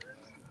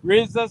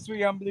 raise us,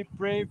 we humbly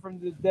pray, from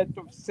the death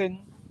of sin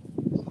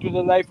to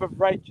the life of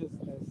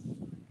righteousness,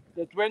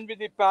 that when we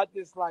depart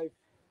this life,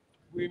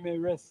 we may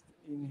rest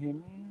in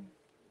him,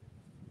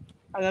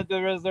 and at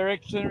the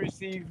resurrection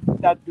receive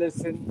that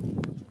blessing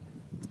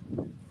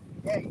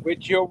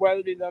which your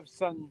well-beloved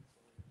Son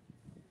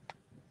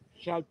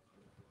shall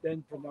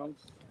then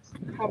pronounce.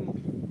 Come,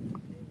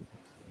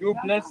 you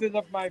blessed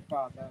of my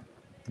Father,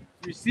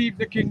 receive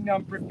the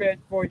kingdom prepared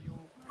for you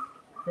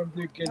from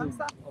the beginning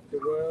of the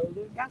world.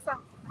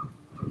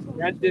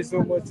 Grant this,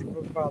 O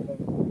merciful Father,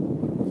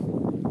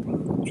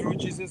 through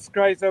Jesus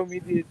Christ, our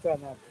mediator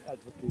and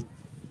advocate.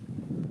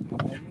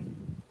 Amen.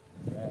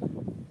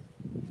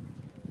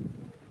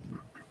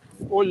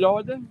 O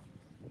Lord,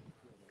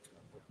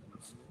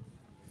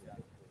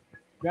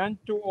 grant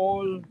to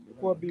all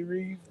who are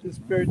bereaved the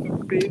spirit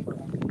of faith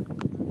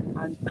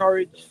and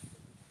courage,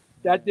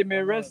 that they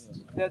may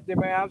rest, that they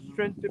may have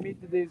strength to meet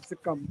the days to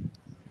come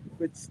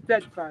with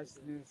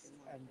steadfastness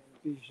and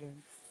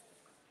patience,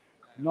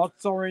 not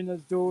sorrowing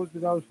as those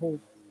without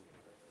hope,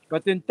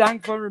 but in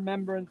thankful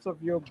remembrance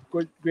of your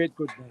great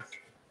goodness,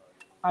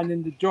 and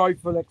in the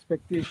joyful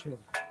expectation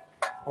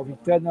of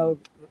eternal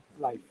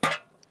life,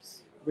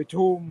 with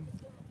whom,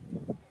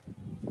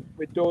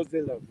 with those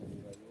they love.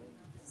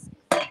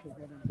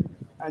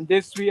 And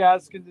this we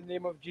ask in the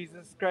name of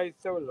Jesus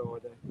Christ our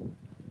Lord.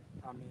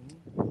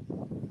 Amen.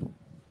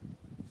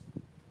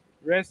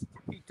 Rest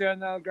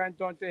eternal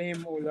grant unto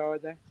him, O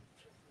Lord, and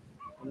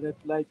let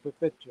light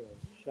perpetual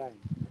shine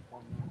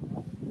upon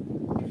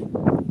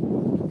him.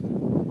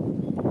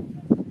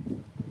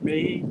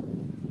 May he,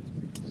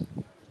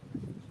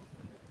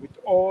 with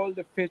all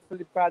the faithful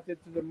departed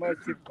to the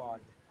mercy of God,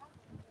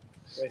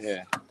 rest.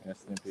 Yeah,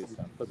 rest in peace.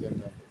 I'm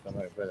putting some of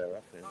my brother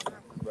Raphael.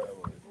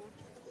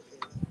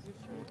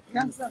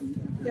 Yes, sir.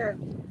 Yeah.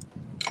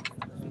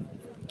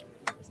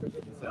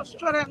 Just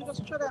try them,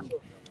 just try them.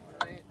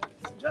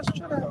 Just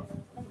try them.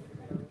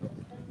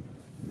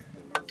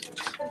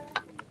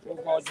 O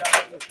God,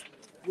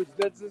 which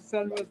that the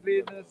Son was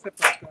laid in a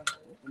sepulchre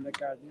in the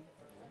garden,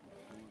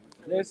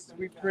 bless,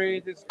 we pray,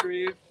 this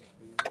grave,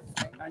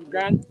 and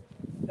grant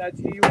that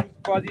he whose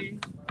body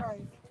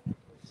Right.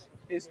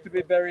 is to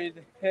be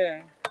buried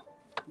here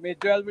may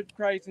dwell with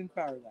Christ in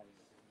paradise,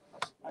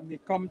 and may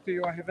come to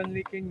your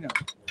heavenly kingdom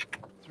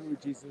through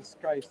Jesus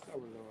Christ our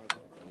Lord.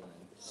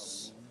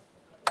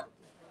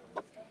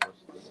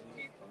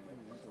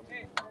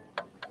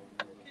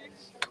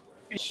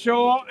 A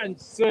sure and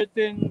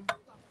certain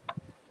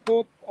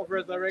hope of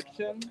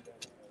resurrection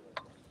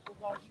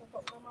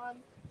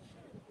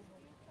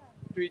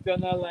to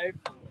eternal life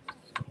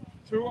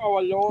through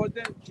our Lord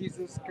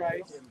Jesus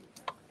Christ.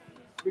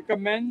 We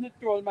commend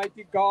to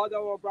Almighty God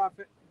our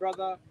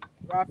brother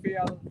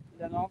Raphael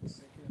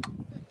Lennox,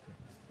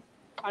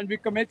 and we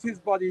commit his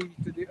body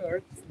to the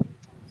earth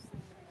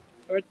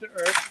to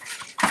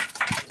earth,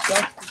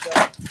 dust to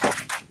dust,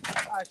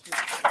 ashes.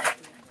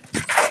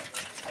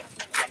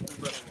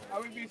 I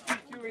will beseech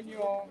you in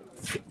your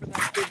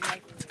infinite goodness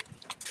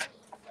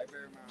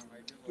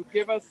to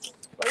give us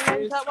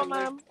grace to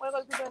live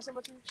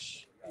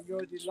in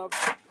your beloved,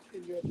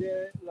 in your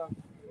dear love,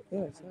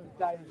 and to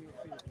die in your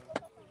favor,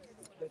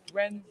 that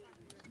when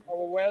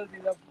our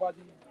well-beloved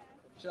body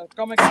shall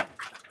come again,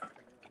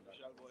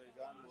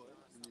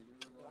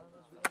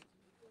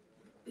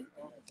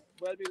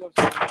 well-beloved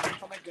shall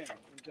come again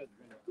in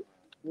judgment.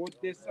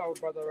 Both this our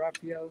brother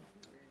Raphael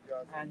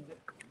and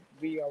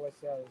we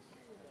ourselves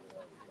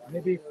may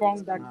be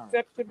found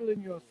acceptable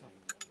in your sight.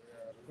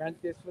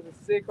 Grant this for the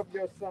sake of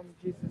your Son,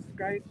 Jesus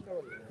Christ our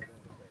Lord.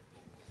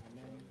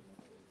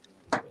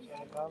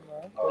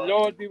 Amen. The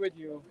Lord be with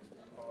you.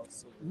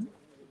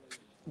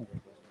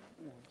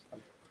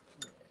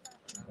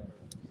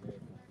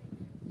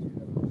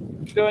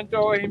 Turn to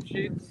our hymn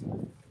sheets.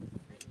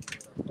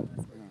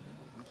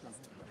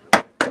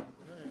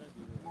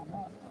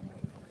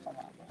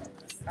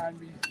 And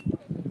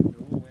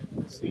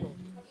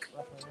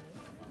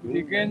we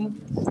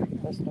begin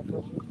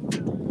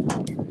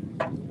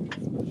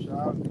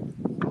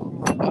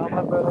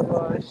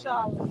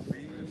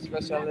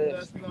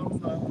Specialist.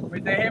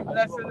 with the hymn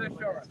Blessed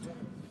Assurance.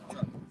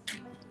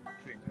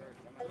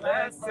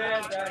 Blessed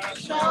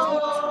Assurance,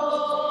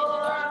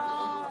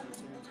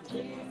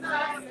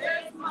 Jesus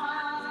is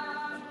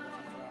mine.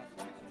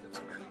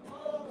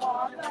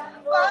 What a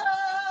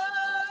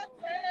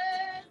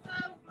foretaste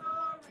of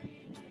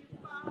glory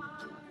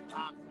divine.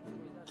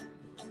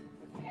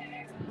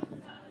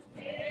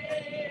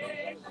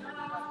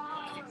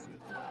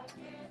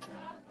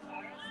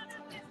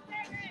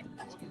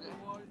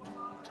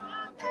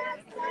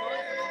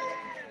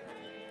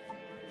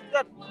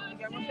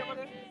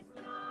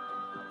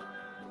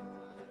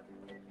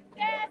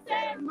 This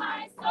is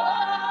my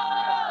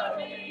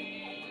story.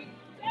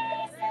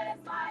 This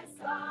is my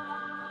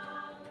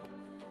song.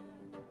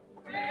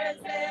 This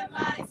is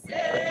my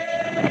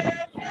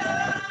Savior.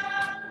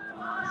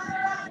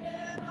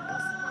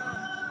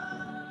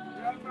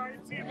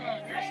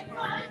 This is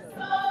my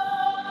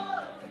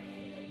story.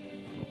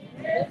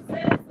 This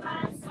is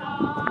my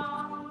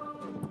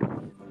song.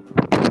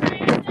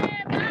 This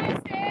is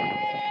my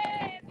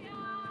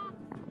Savior.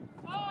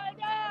 All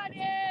the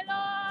day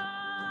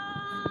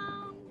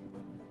long.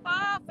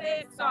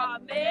 Perfect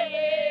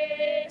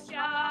submission.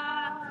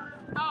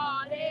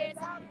 All is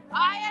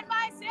I and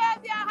my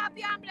Savior,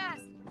 happy and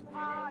blessed.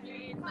 All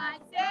is my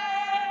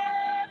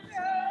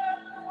Savior,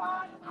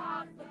 one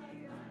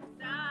happy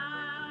and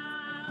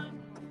sound.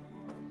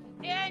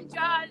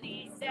 Angel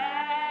is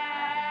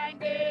sang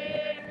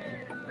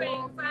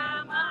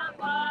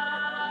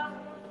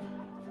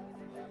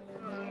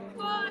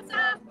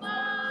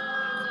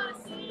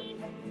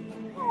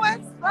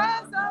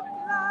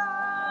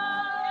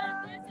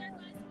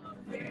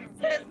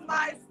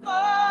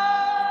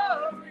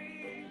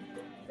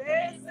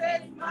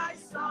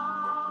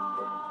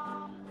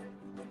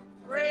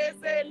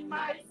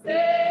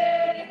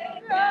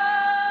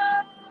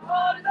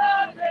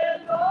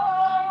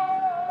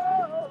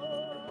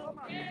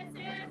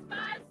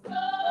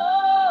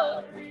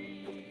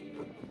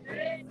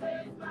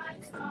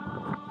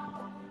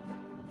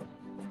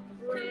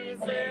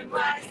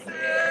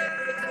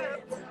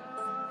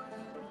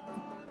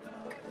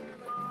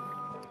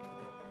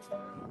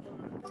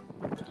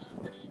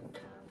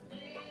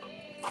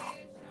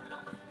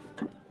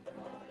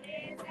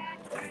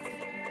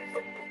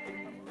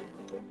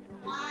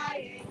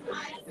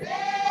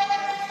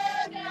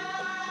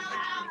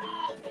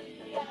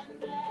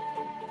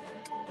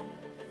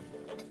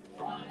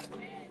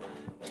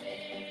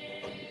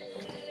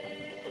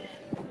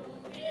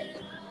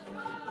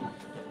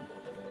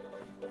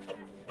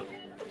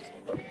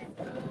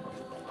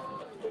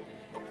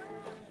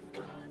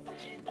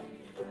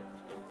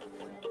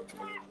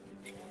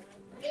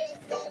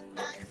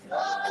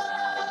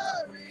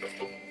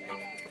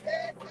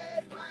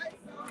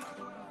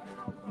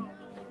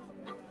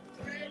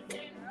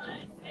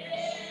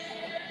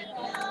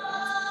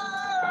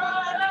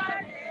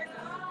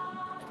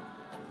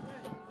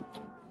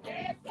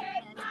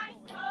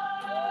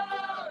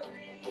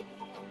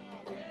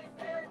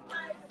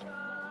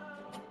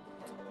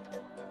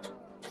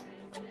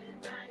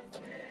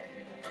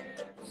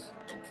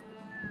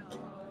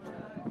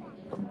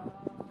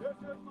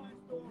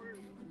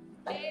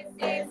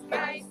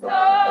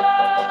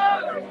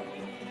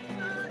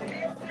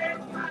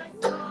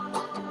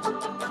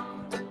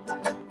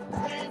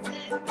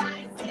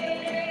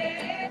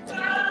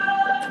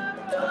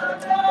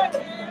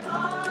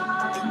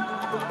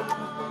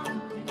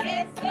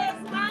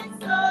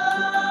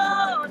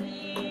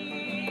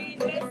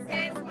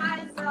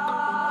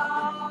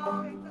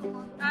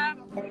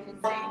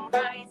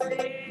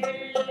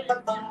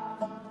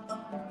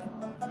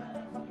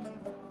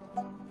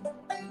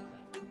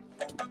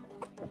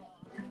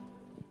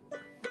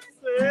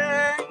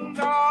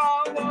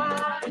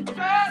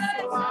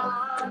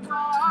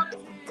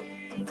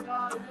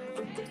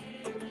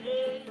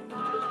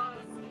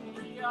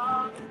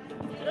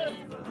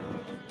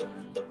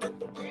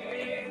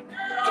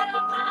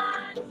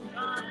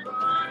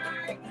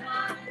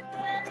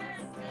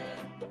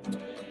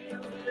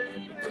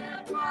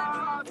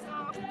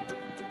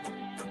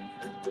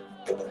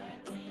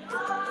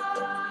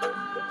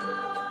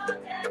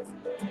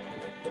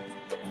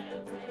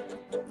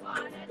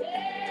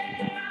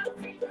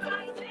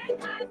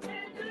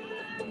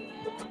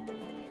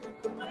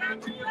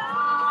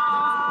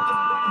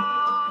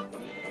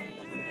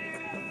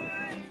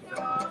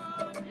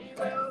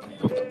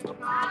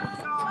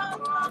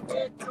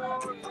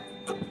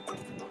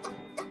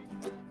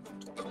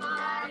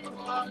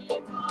Oh,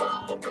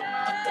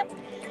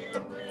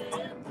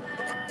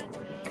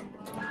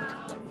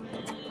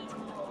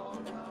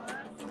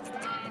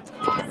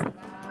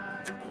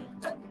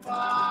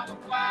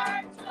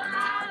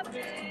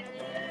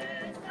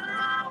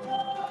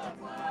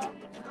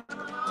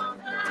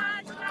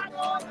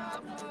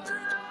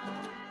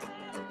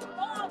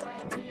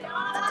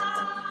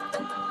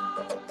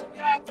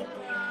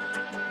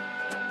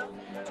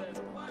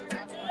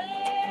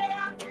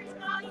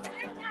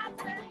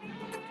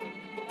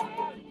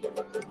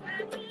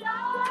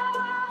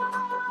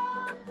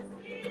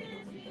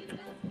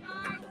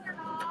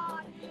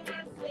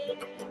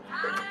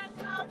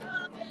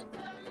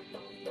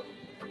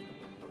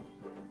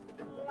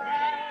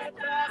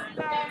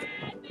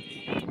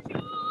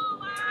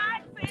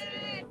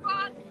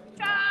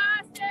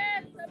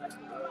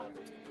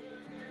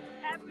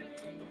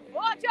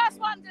 just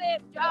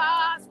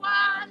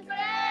one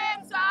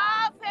glimpse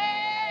of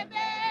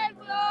heaven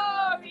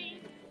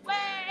glory,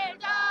 when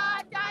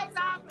the days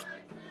are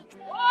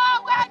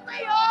oh, when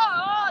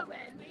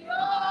we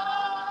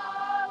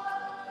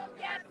all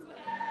get to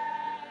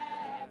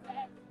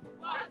heaven,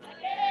 what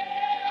a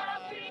day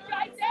of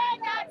rejoicing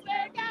that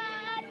when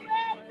God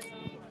will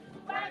be,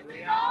 when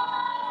we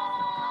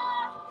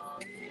all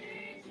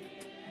see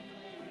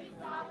Jesus,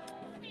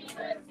 we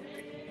will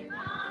sing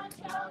and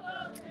shout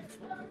of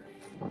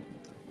victory.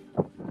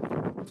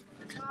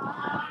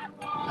 God,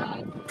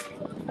 what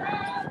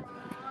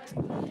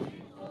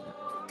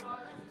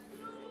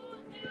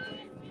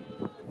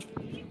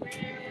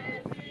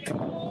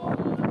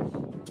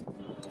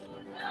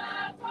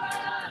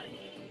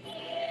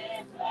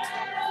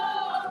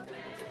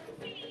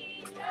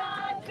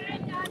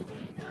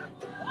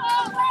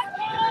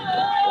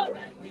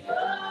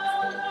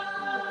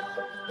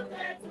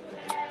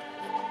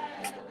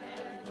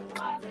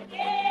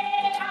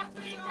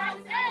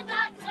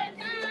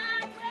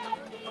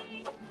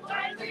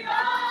when we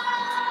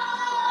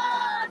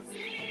all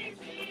see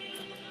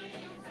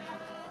Jesus,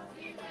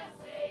 we will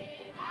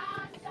sing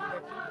and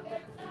shout of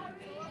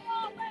victory. When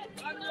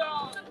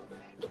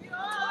we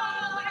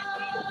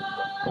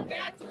all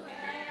get to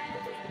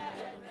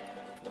heaven,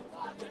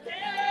 what a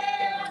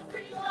day of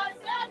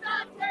rejoicing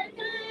and praise.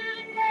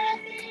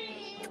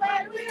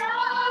 When we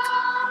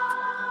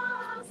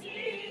all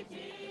see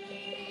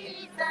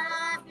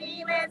Jesus,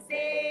 we will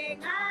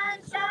sing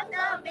and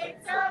shout of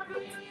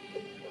victory.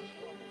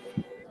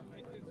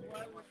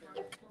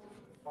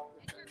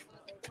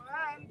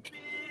 One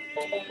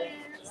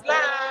feels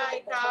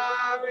like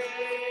a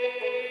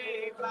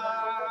river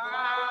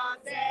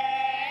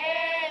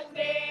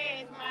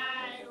ascending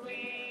my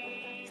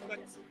way.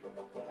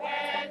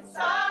 When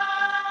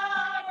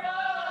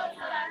sorrows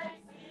like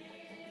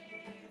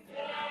seas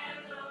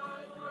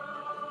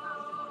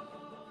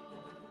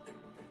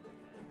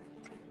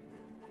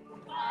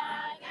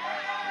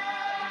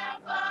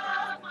whatever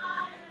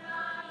my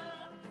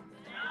love,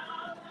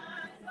 now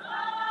has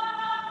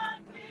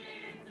taught me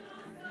to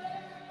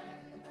say,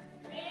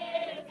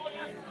 it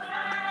is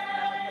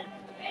well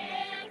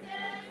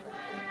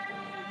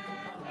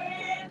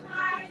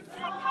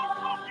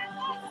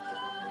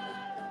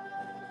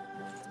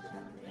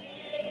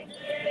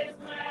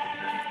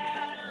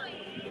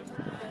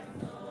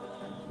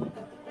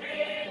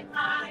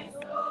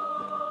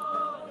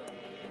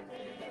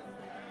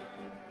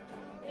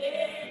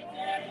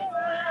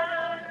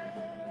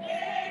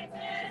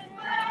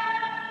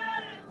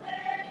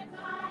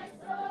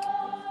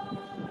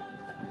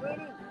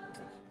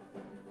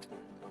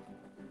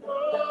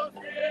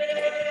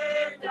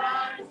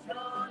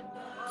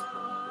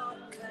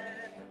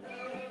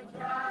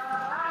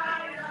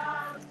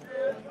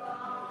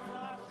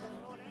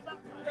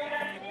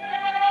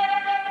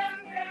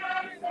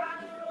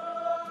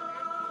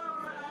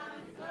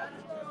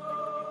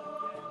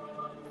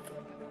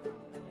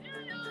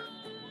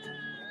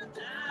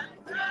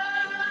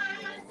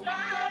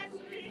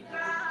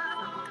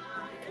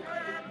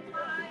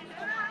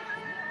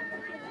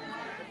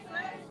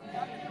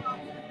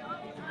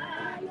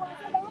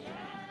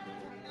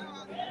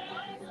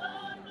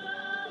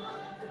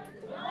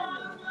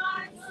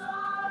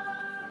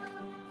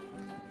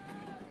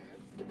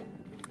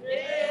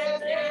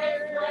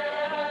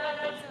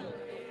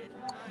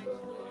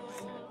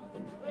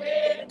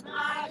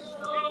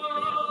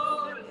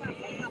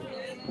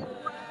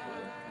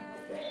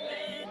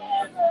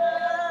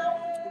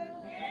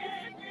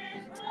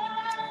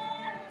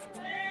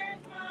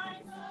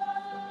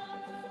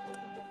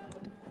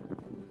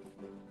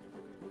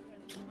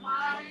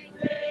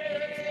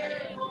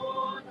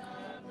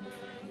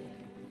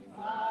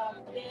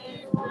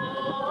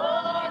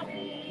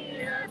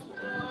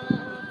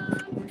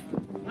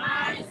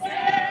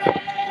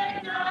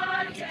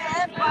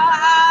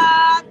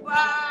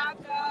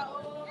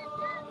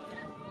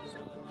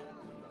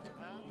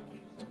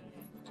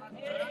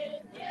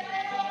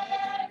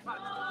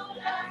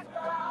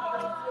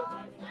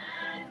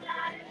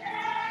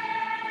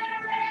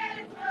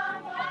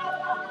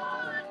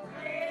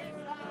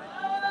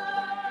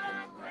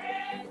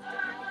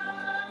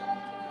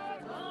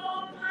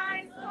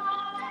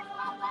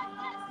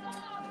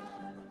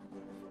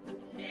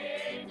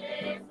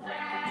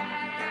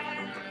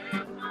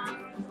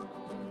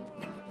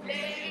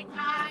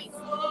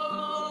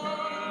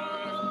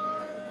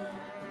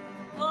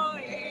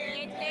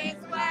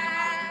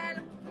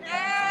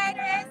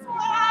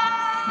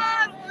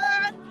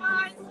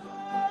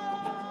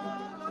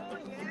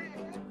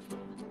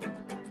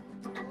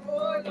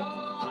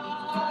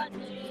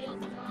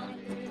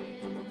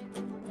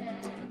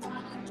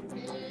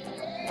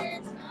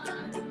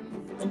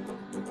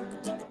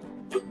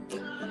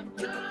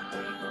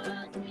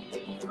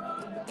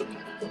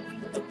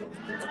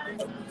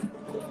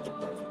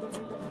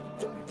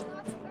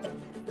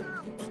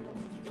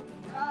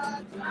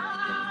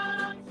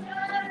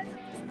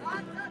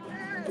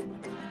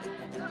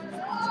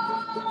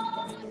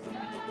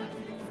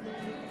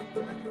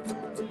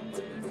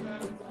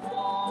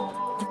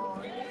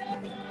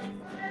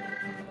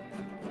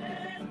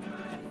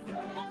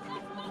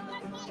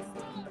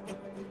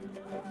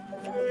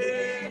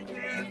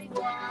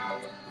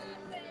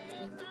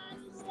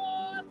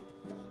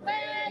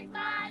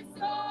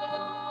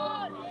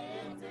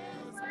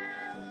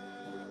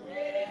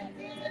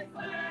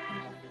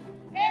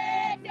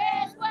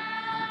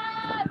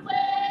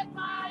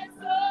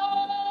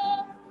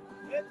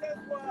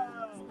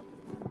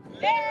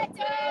It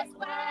is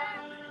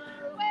well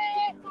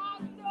with my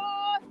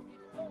soul,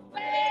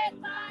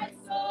 with my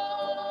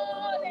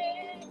soul.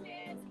 It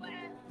is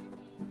well.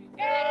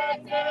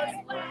 It is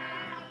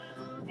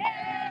well.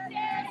 It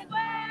is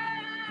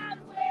well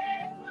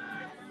with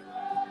my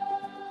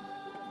soul.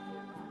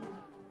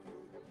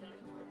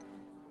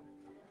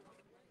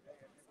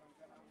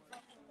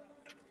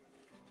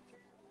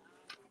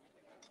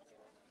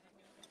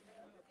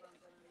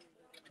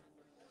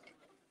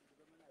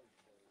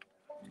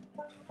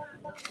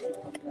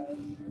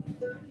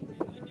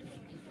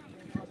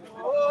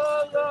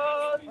 Oh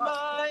Lord,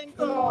 my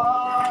God,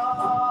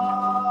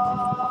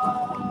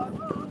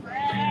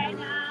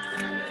 When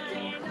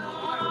I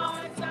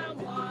lost a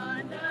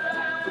wonder,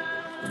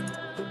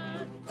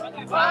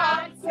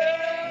 what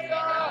said I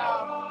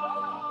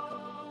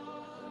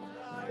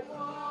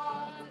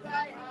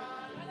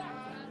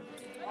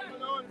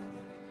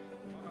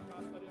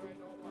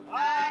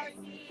I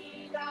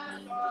see the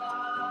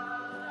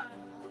sun,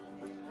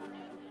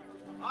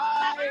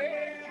 I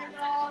hear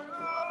the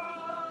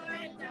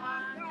rolling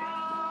thunder.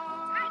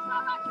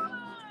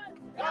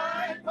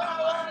 I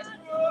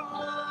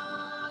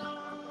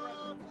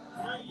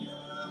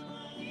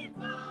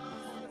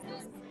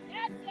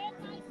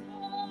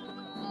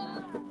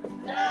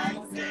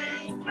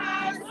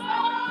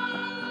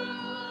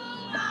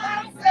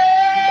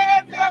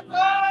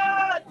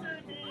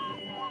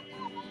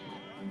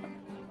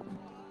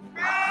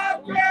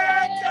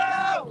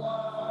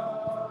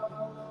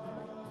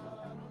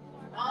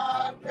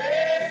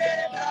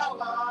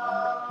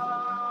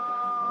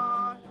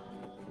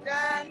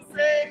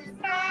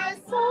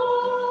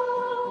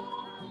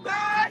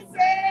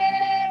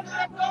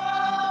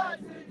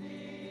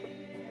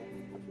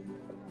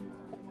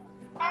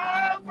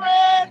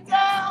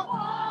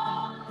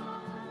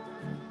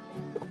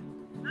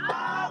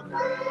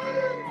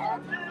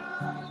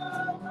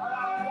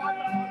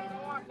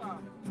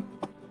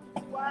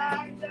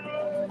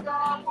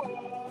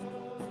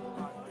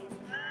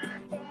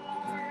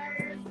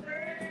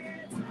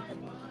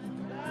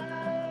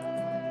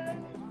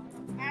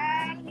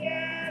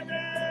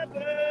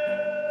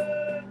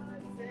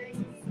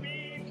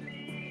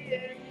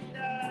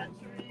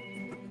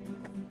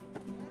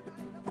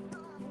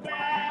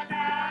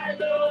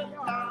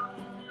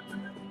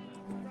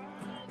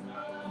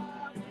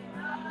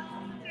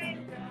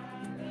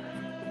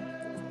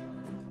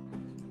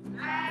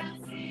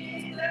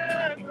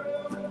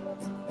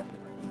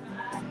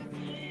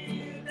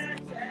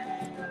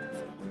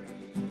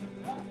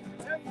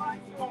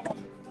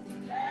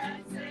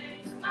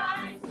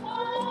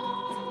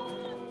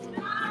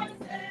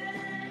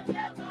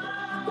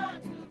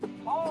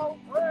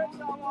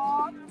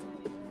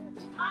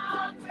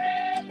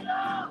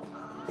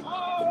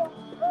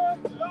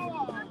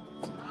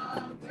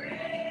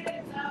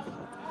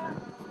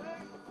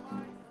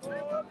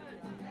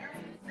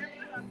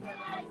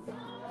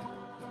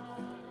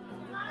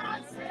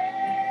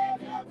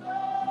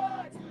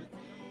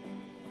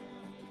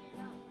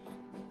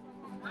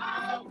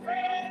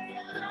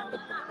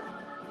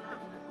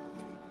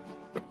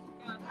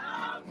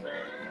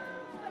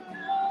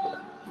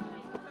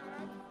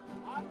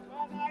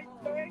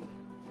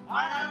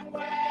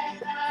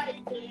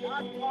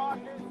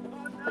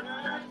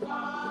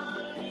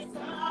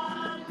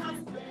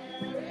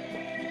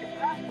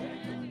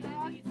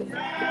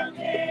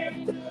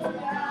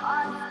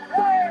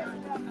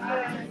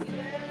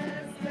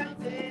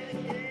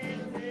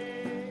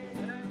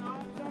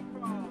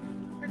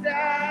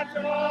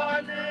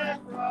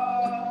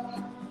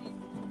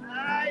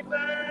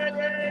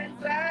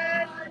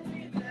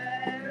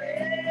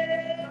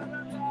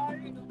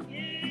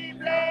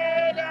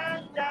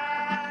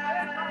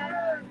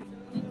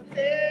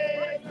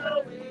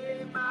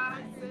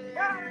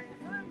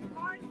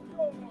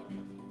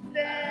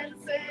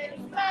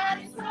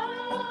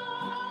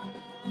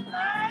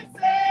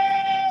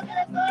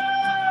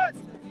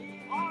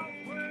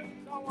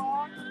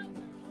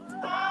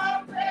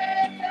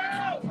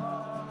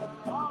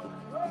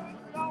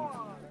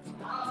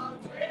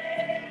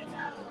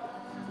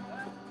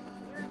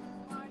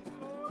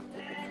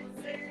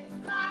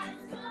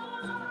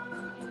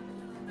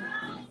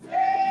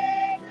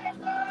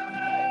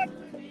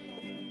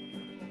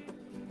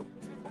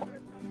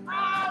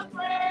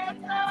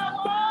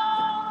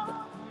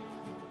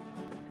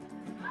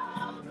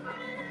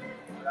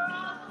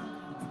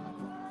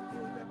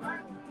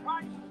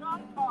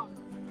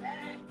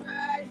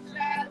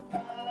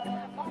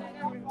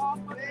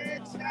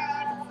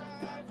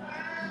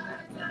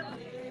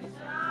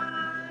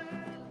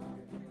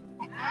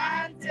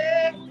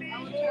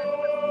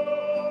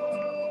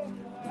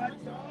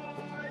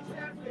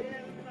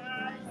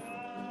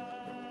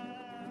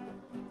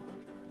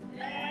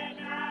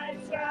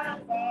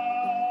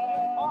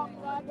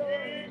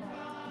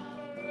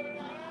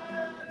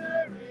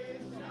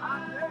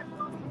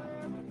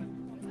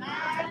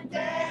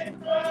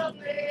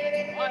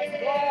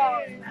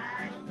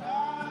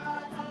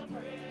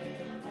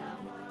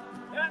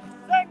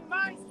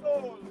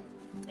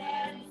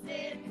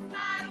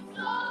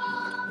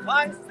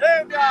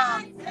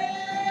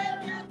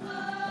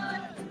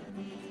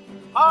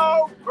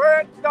How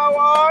great thou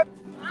art!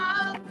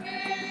 How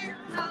great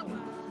thou art!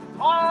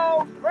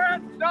 How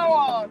great thou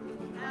art!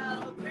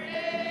 How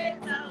great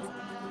thou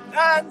art!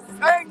 And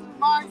sing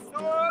my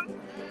soul.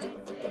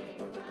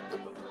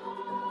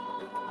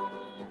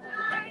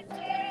 Thy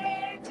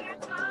Savior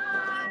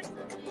God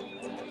to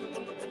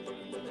thee.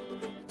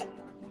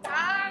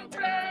 How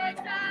great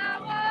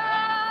thou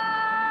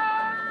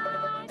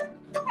art!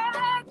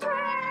 How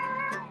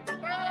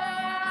great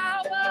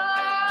thou art!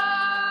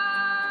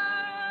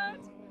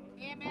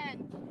 Amen.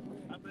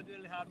 God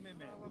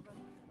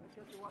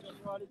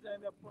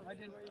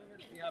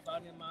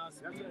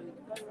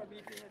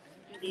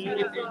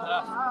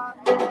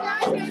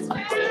is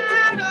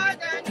better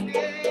than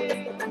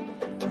me.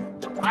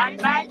 And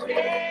by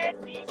faith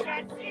we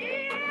can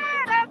see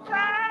the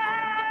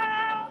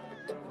cloud.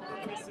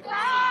 The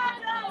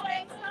cloud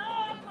always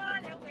come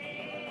on the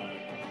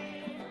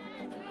way.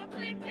 To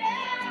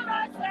prepare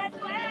us as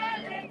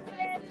well as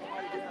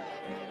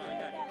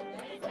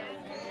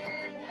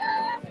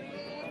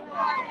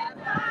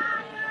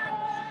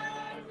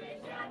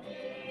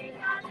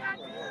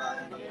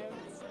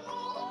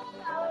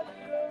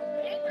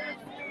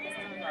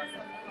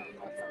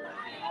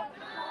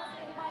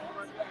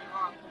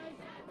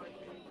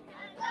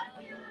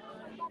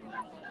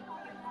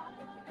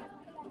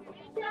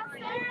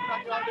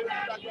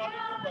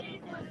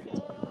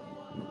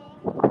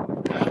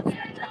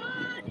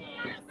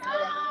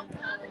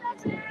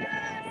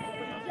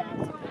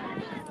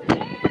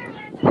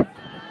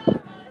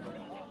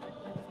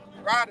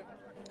Right.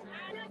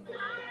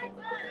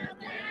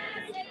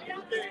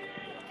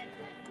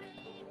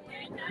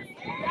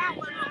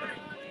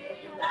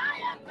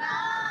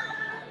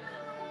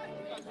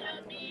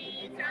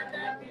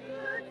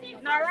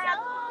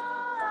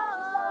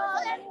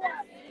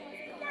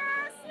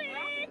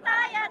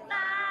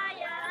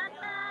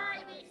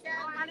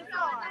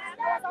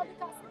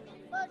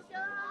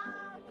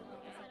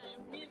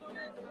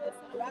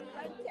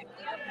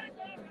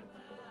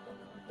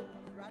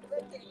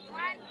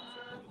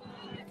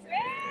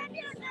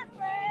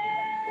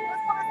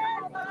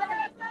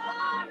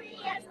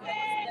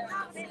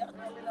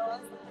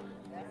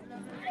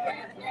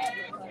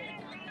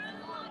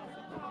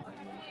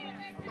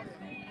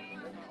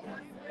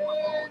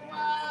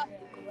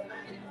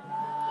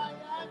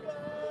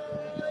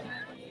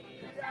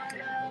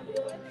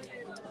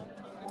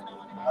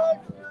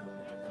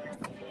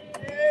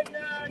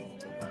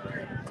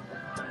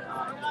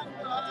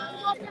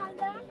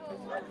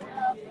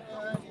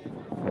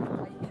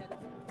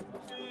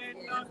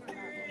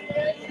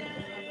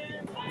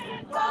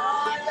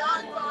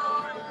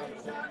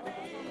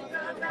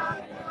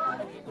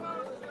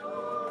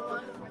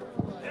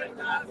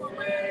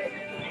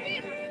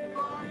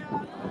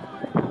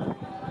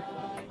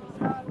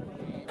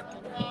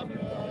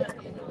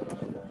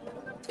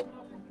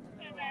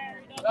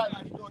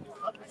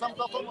 Some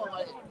go come over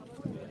here.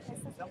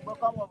 Some go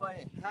come over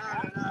here.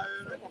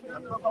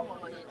 Some go come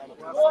over here.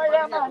 Oh,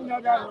 yeah, man,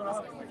 you're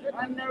right.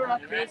 And the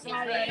rock is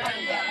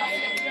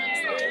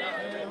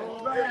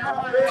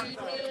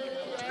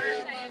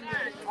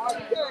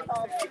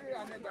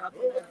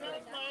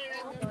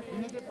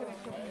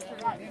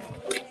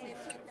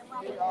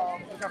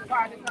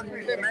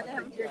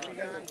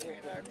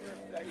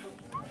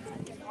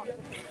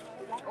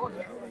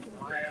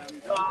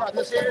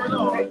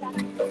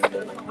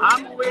I'm waiting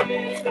on you.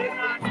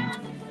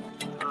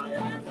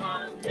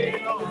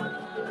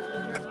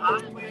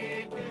 I'm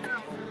waiting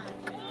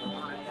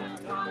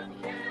on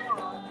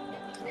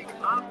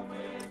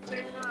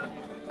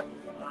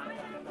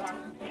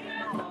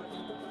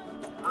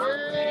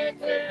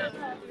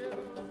you.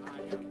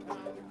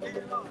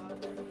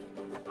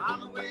 I'm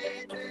waiting on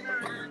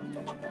you.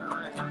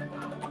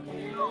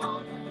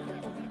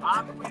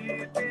 I'm waiting on you. I'm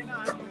waiting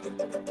on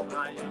you.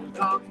 I am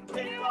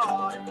donkey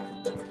Lord.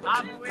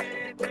 I'm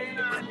waiting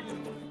on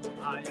you.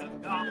 I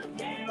am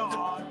donkey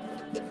Lord.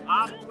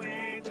 I'm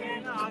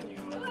waiting on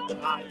you.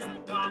 I am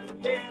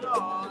donkey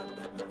Lord.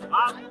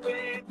 I'm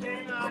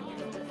waiting on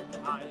you.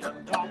 I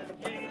am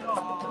donkey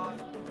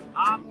Lord.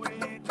 I'm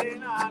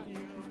waiting on you.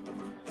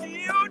 You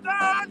don't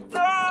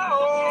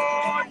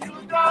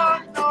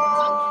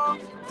know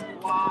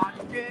what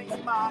King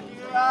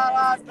Emmanuel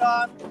has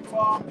done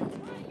for me.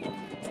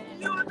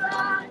 You don't know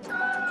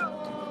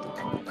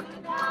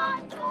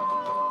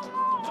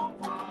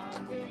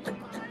what King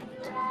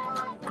Emmanuel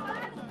has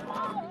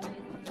done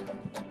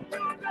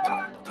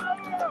for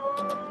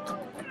me.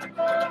 You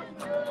don't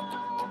know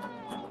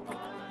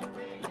what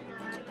King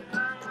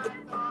Emmanuel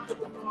has done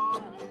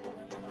for me.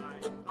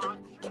 I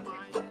touch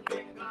my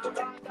finger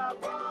on the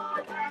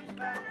golden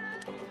bell,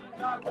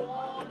 the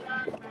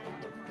golden bell,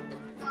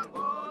 the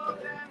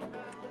golden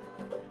bell.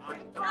 I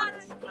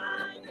touch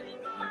my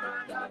finger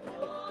on the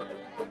golden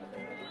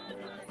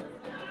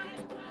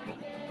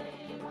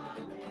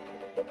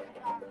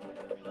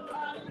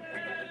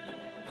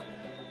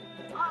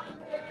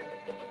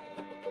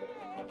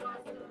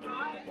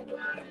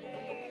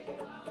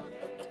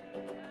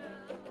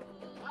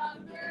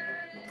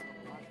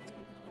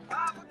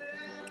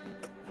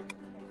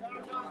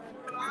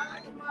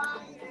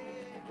bell.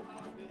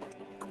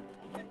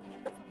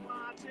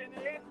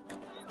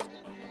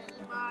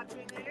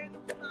 marching in,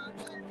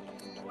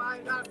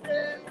 while the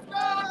saints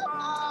go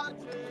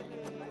marching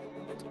in.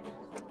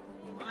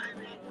 I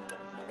will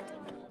die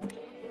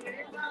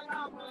in the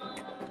number,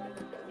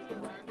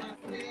 when the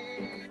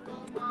saints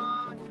go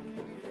marching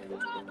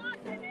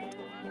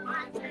in.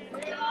 Marching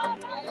in,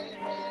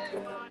 marching in,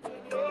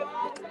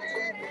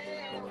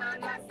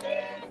 when the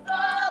saints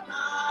go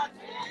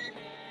marching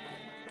in.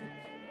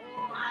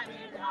 Oh, I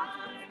will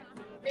die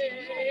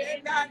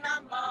in the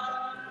number,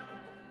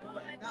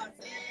 when the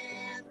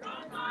saints go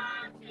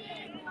marching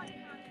in.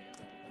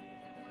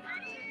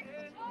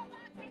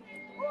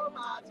 Oh,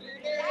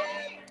 marching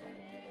in,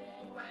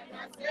 when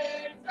the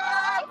saints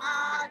go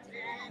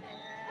marching in.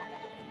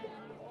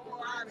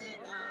 Oh, I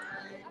will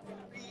die to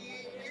be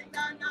in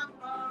the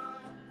number,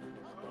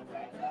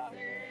 when the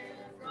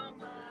saints go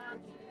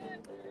marching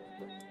in.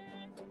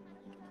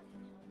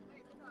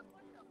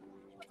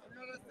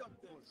 Another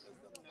something.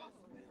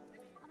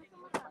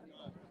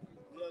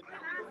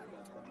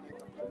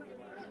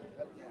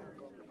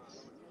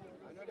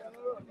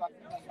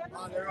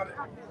 Are they ready?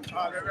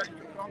 Are they ready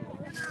to come?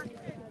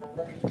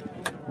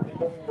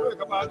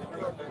 Look about it.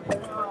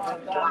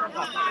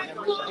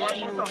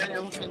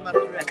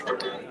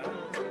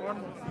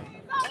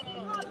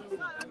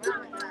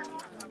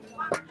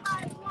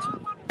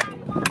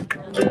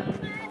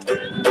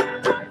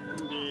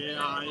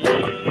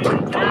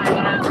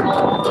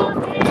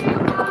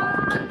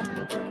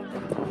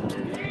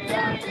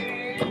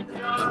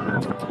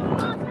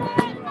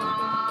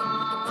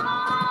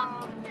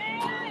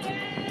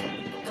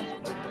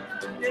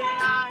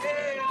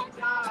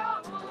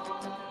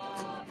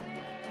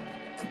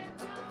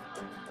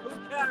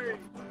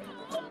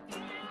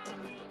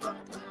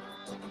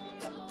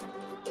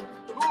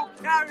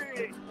 Who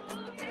carry?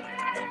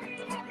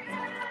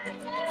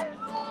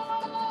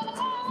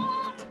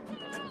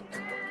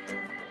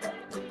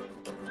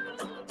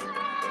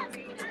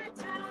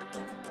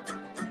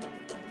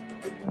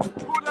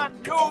 To the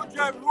New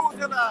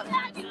Jerusalem.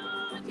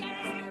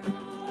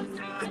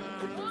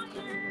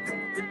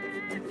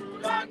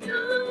 The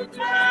New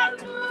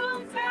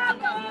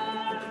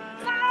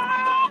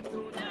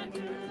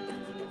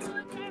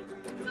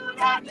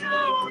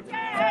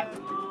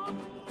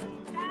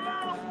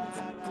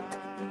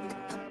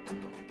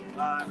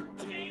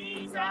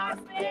Jesus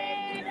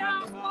made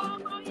us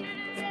come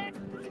again.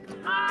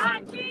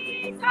 And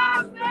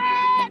Jesus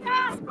made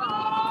us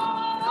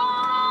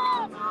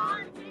come.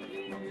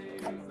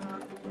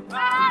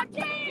 And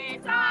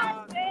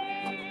Jesus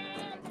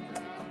made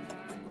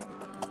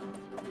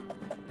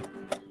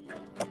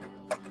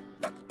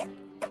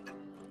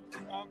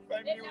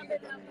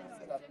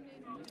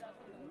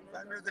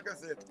Find music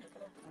as it.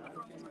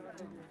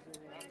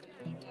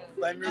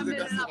 Find music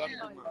as it.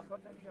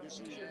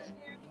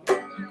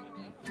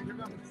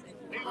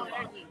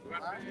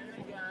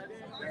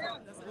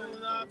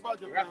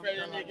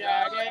 Raphael in the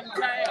garden,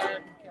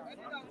 tired.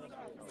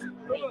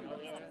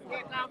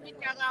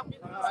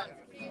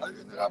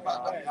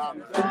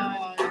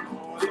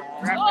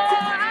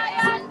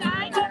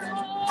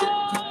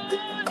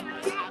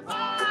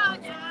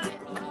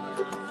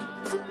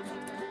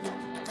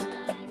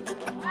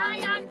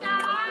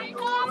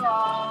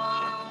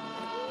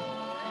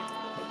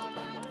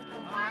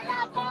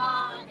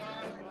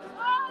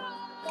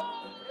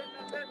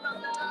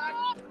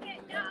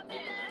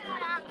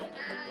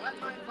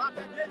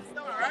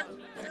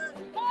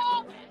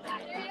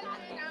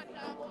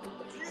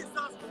 Jesus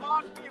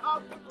taught me how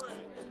to pray.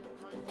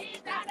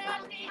 Jesus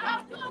taught me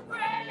how to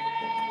pray.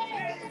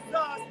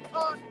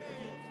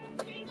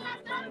 Jesus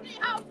taught me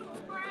how to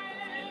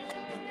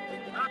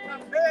pray. Like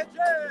a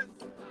pages.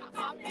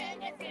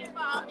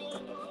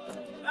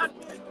 Let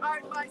me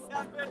hide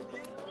myself in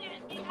thee.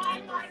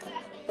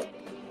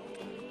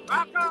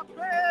 Like a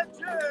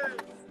pages.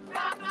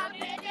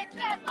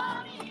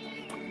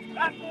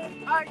 Let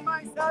me hide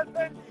myself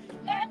in thee.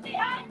 Let me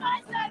hide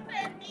myself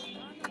in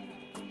thee.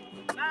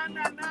 Na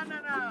na na na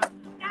na.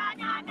 Na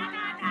na na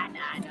na na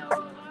na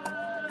no.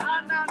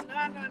 Na na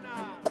na na na.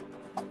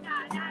 Na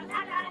na na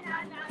na na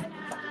na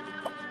na.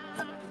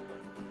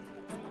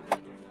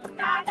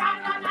 Na na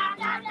na na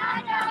na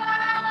na na.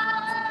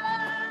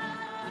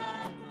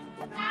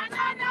 Na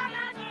na na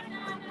na na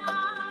na na.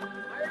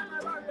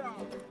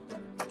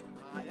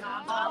 I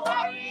am a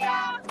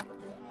warrior.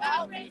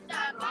 I'll reach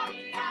the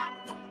warrior.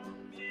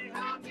 We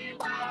have the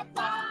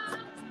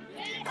weapon.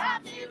 We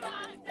have the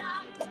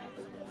weapon.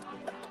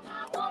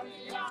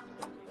 Warrior,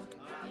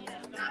 I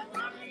am the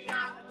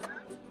warrior.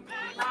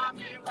 We have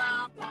the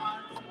weapon.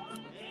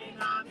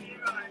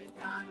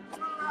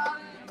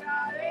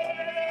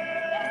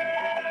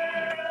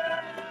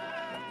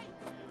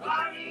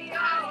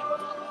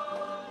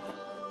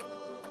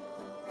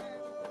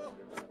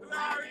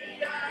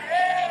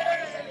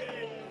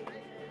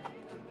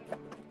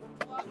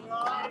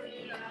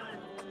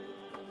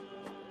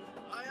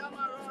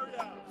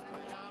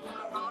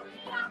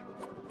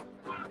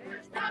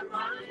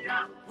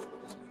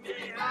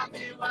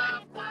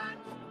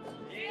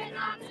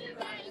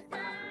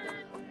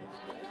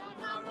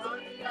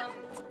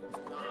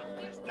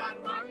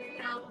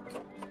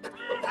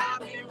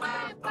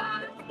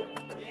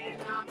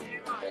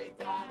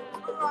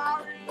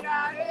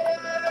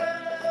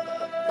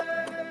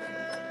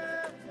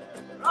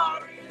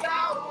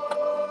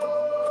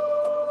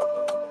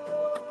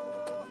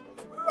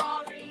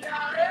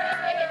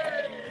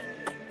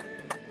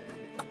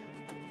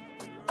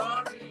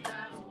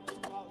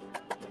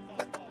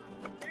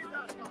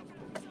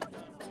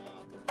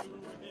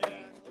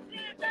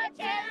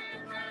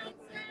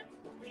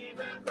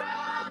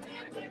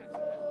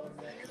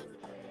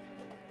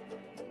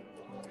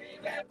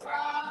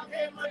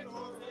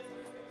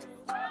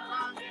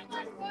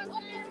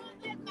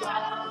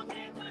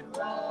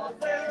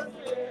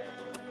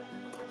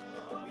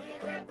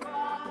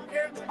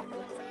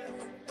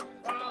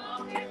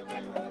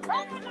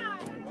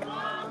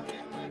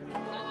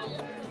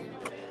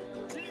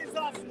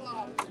 Jesus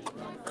love.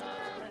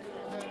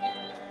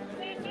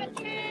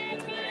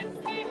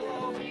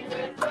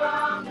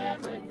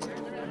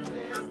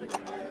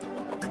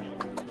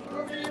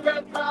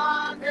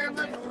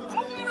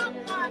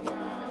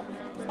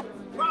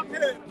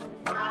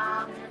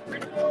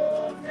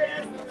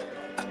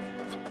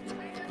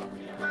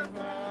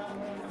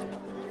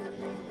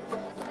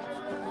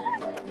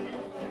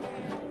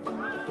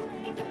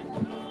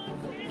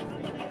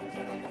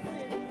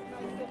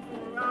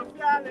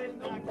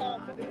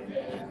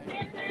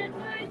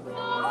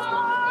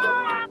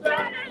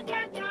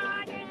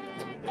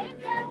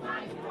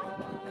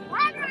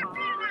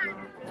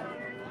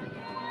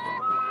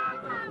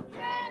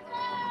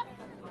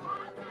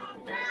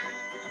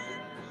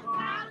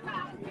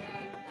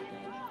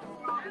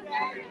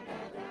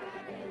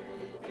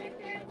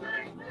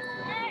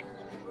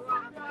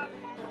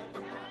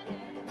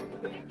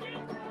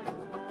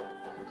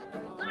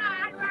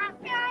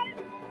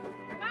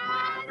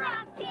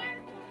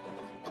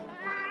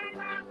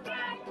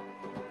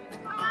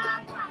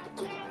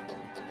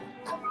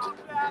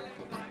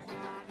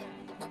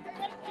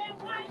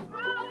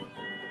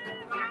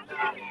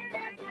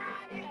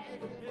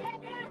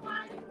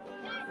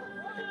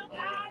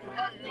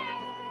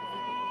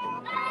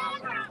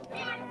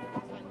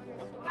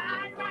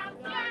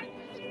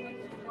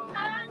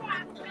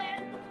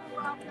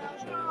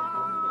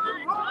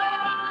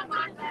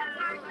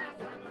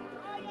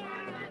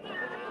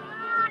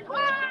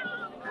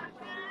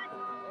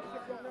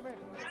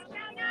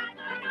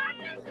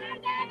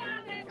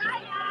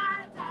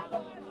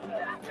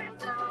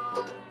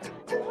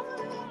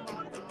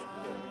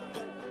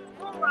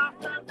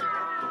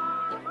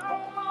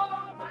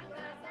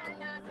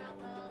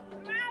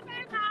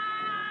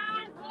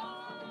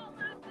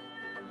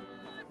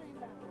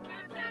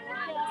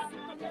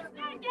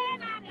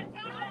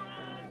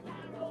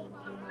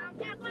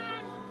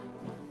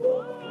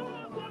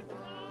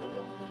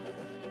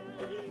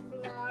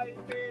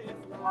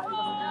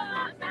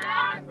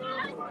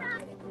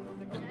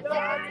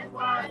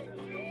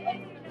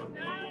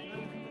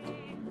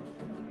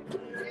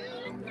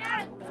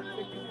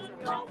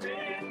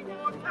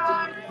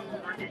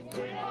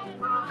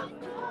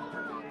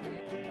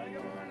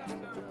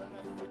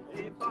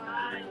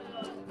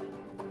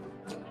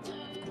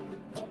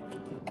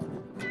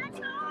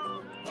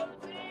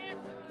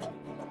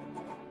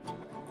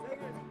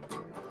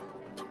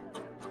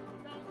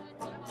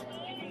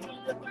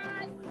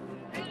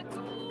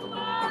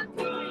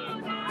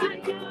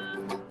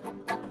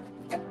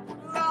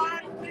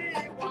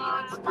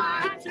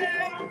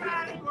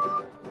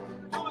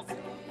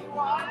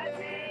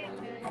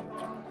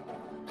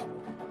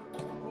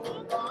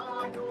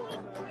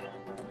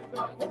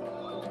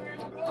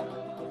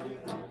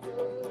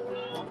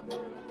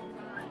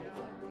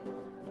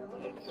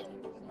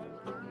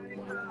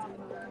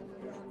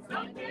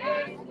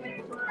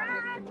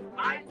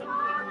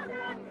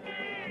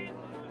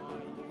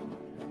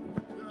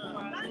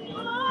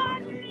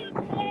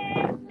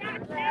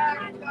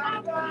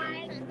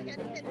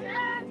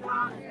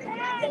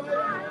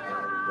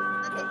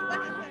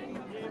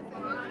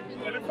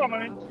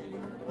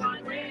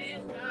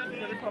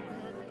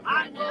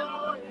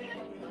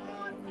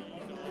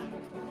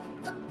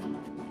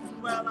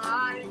 Well,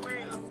 I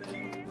will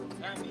say,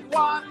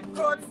 anyone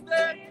could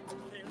stay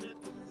till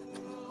it's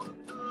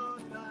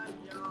good and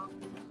young.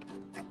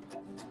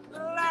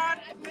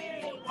 Let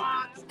me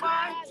watch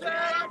my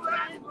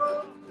children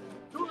grow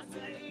to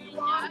see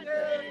what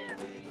they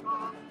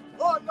become.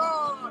 Oh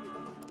Lord,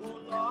 oh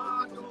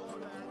Lord, oh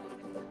Lord,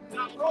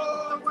 now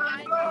go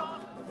and go.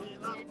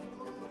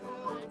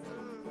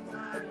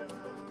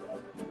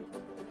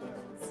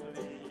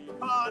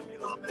 Sleep on,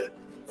 beloved.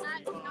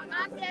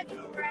 Not get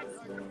to rest.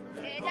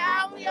 Lay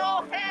down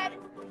your head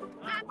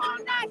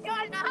upon that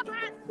your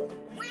lovers.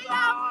 We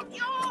love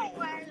you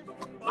well,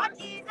 but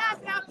Jesus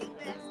loves you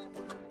best.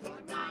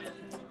 Good night,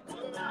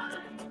 good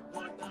night,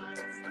 good night.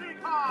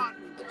 Sleep on.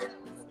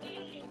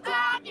 Sleep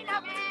on,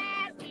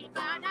 beloved. Sleep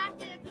on and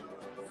get to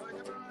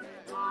rest.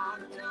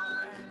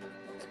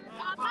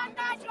 Upon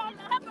that your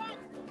lovers.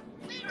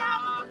 We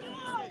love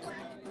you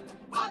well,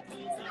 but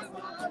Jesus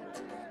loves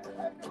you best.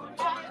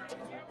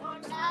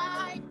 Good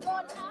night,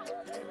 good night,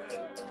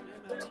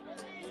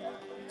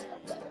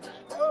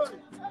 good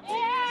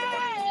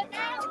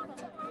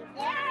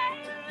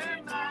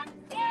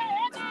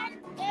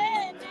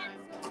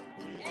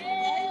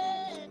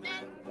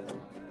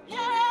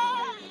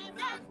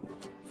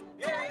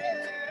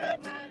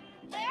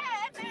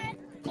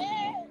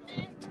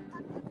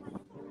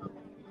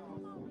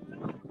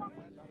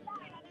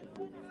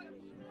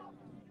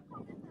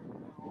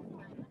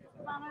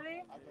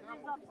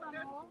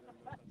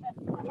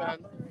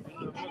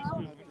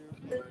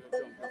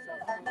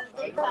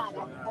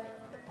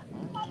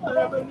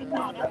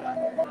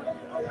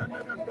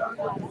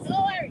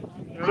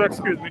You'll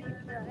excuse me.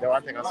 They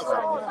want to take a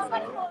smoke.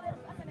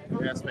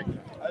 We expect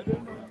that.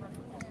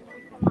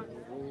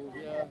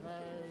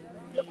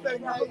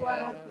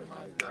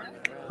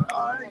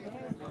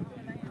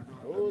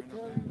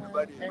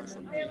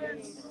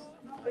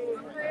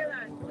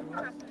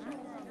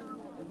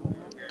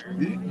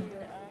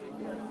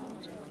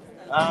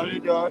 How you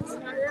doing?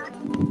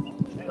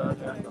 How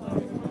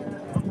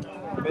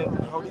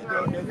you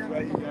doing? That's why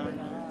you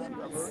got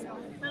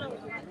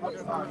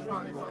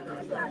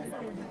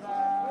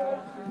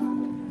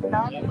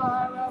not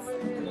far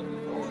away.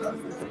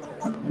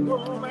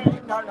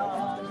 Moving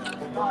along.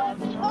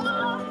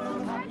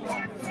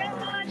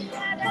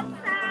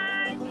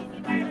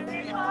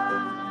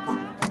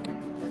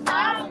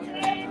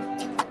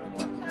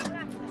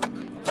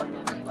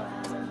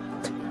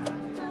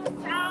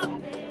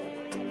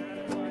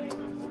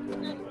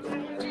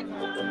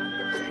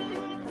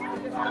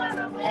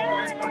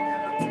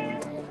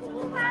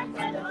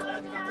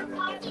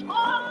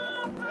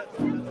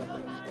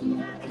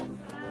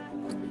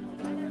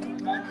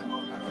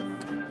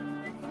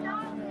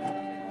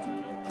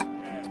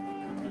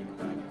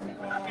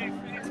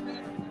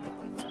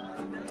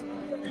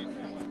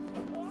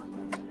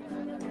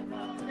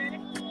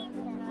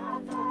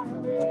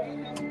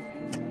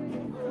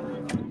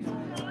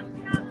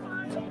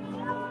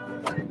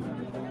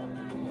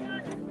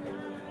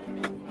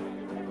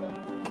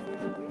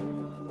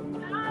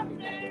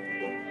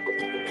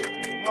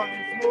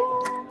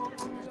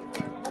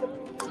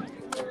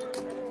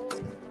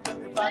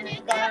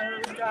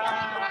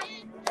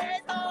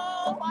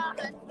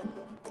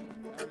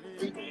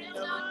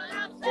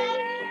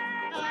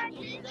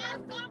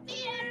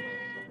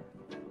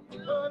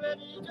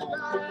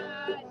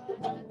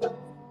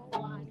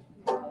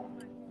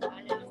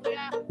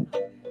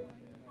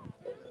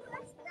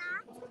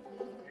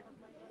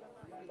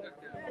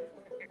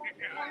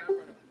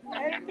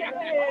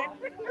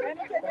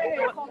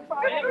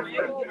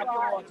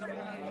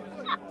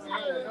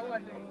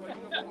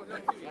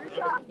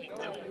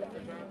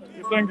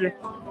 Thank you.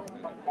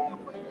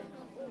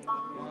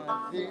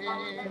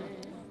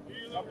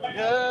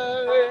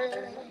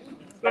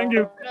 Thank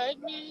you.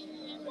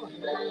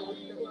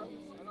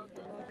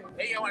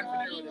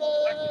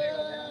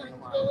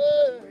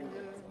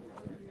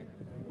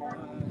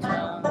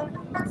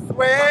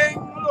 Swing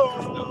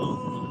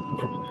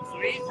low.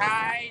 Sweet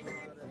high.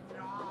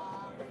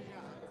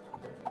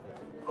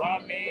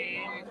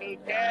 Coming to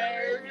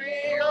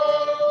carry on.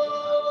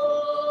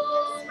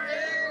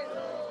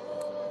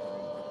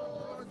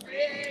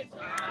 Sweet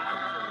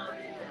high.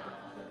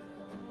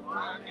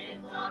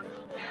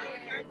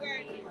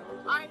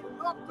 I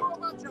look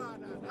over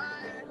Jordan.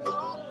 I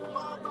look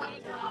over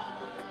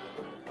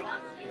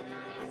Jordan.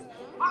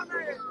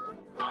 Amen.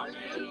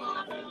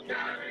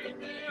 Carry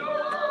me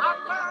on.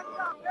 Upon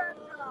the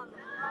pension.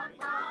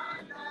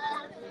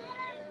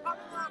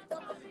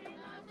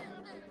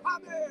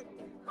 Amen.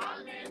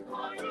 Amen.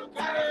 For you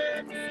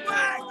carry me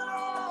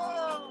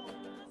on.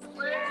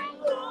 Swing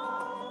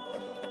low.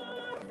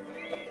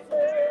 Sweet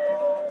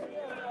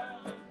Savior.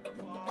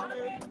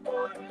 Amen.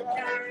 For you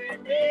carry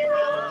me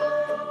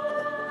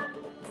on.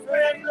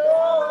 Swing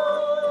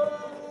low.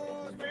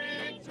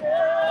 Sweet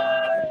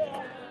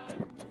Savior.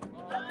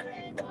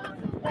 Amen. For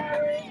you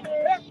carry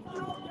me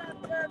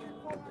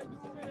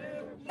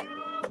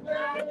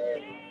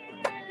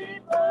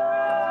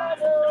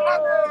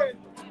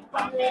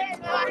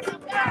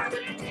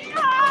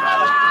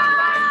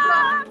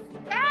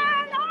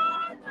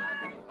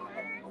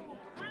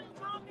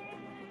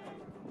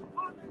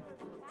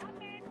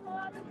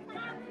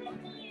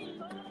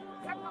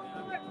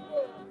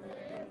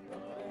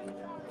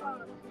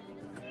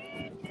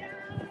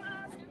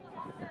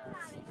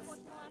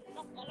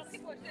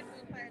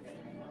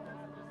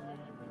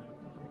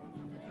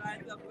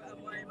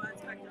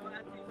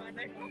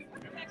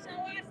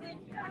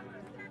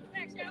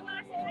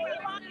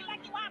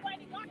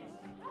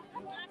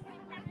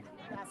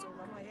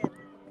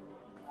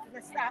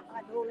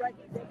I know right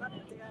there, but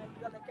you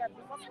gotta get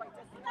the first fight.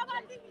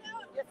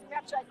 Yes,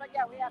 capture it, but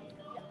yeah, we have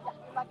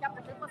like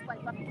after the first fight,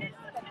 but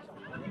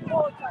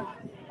all time.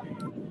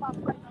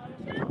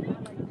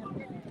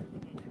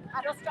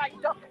 I just try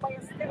to duck by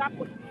a still I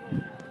put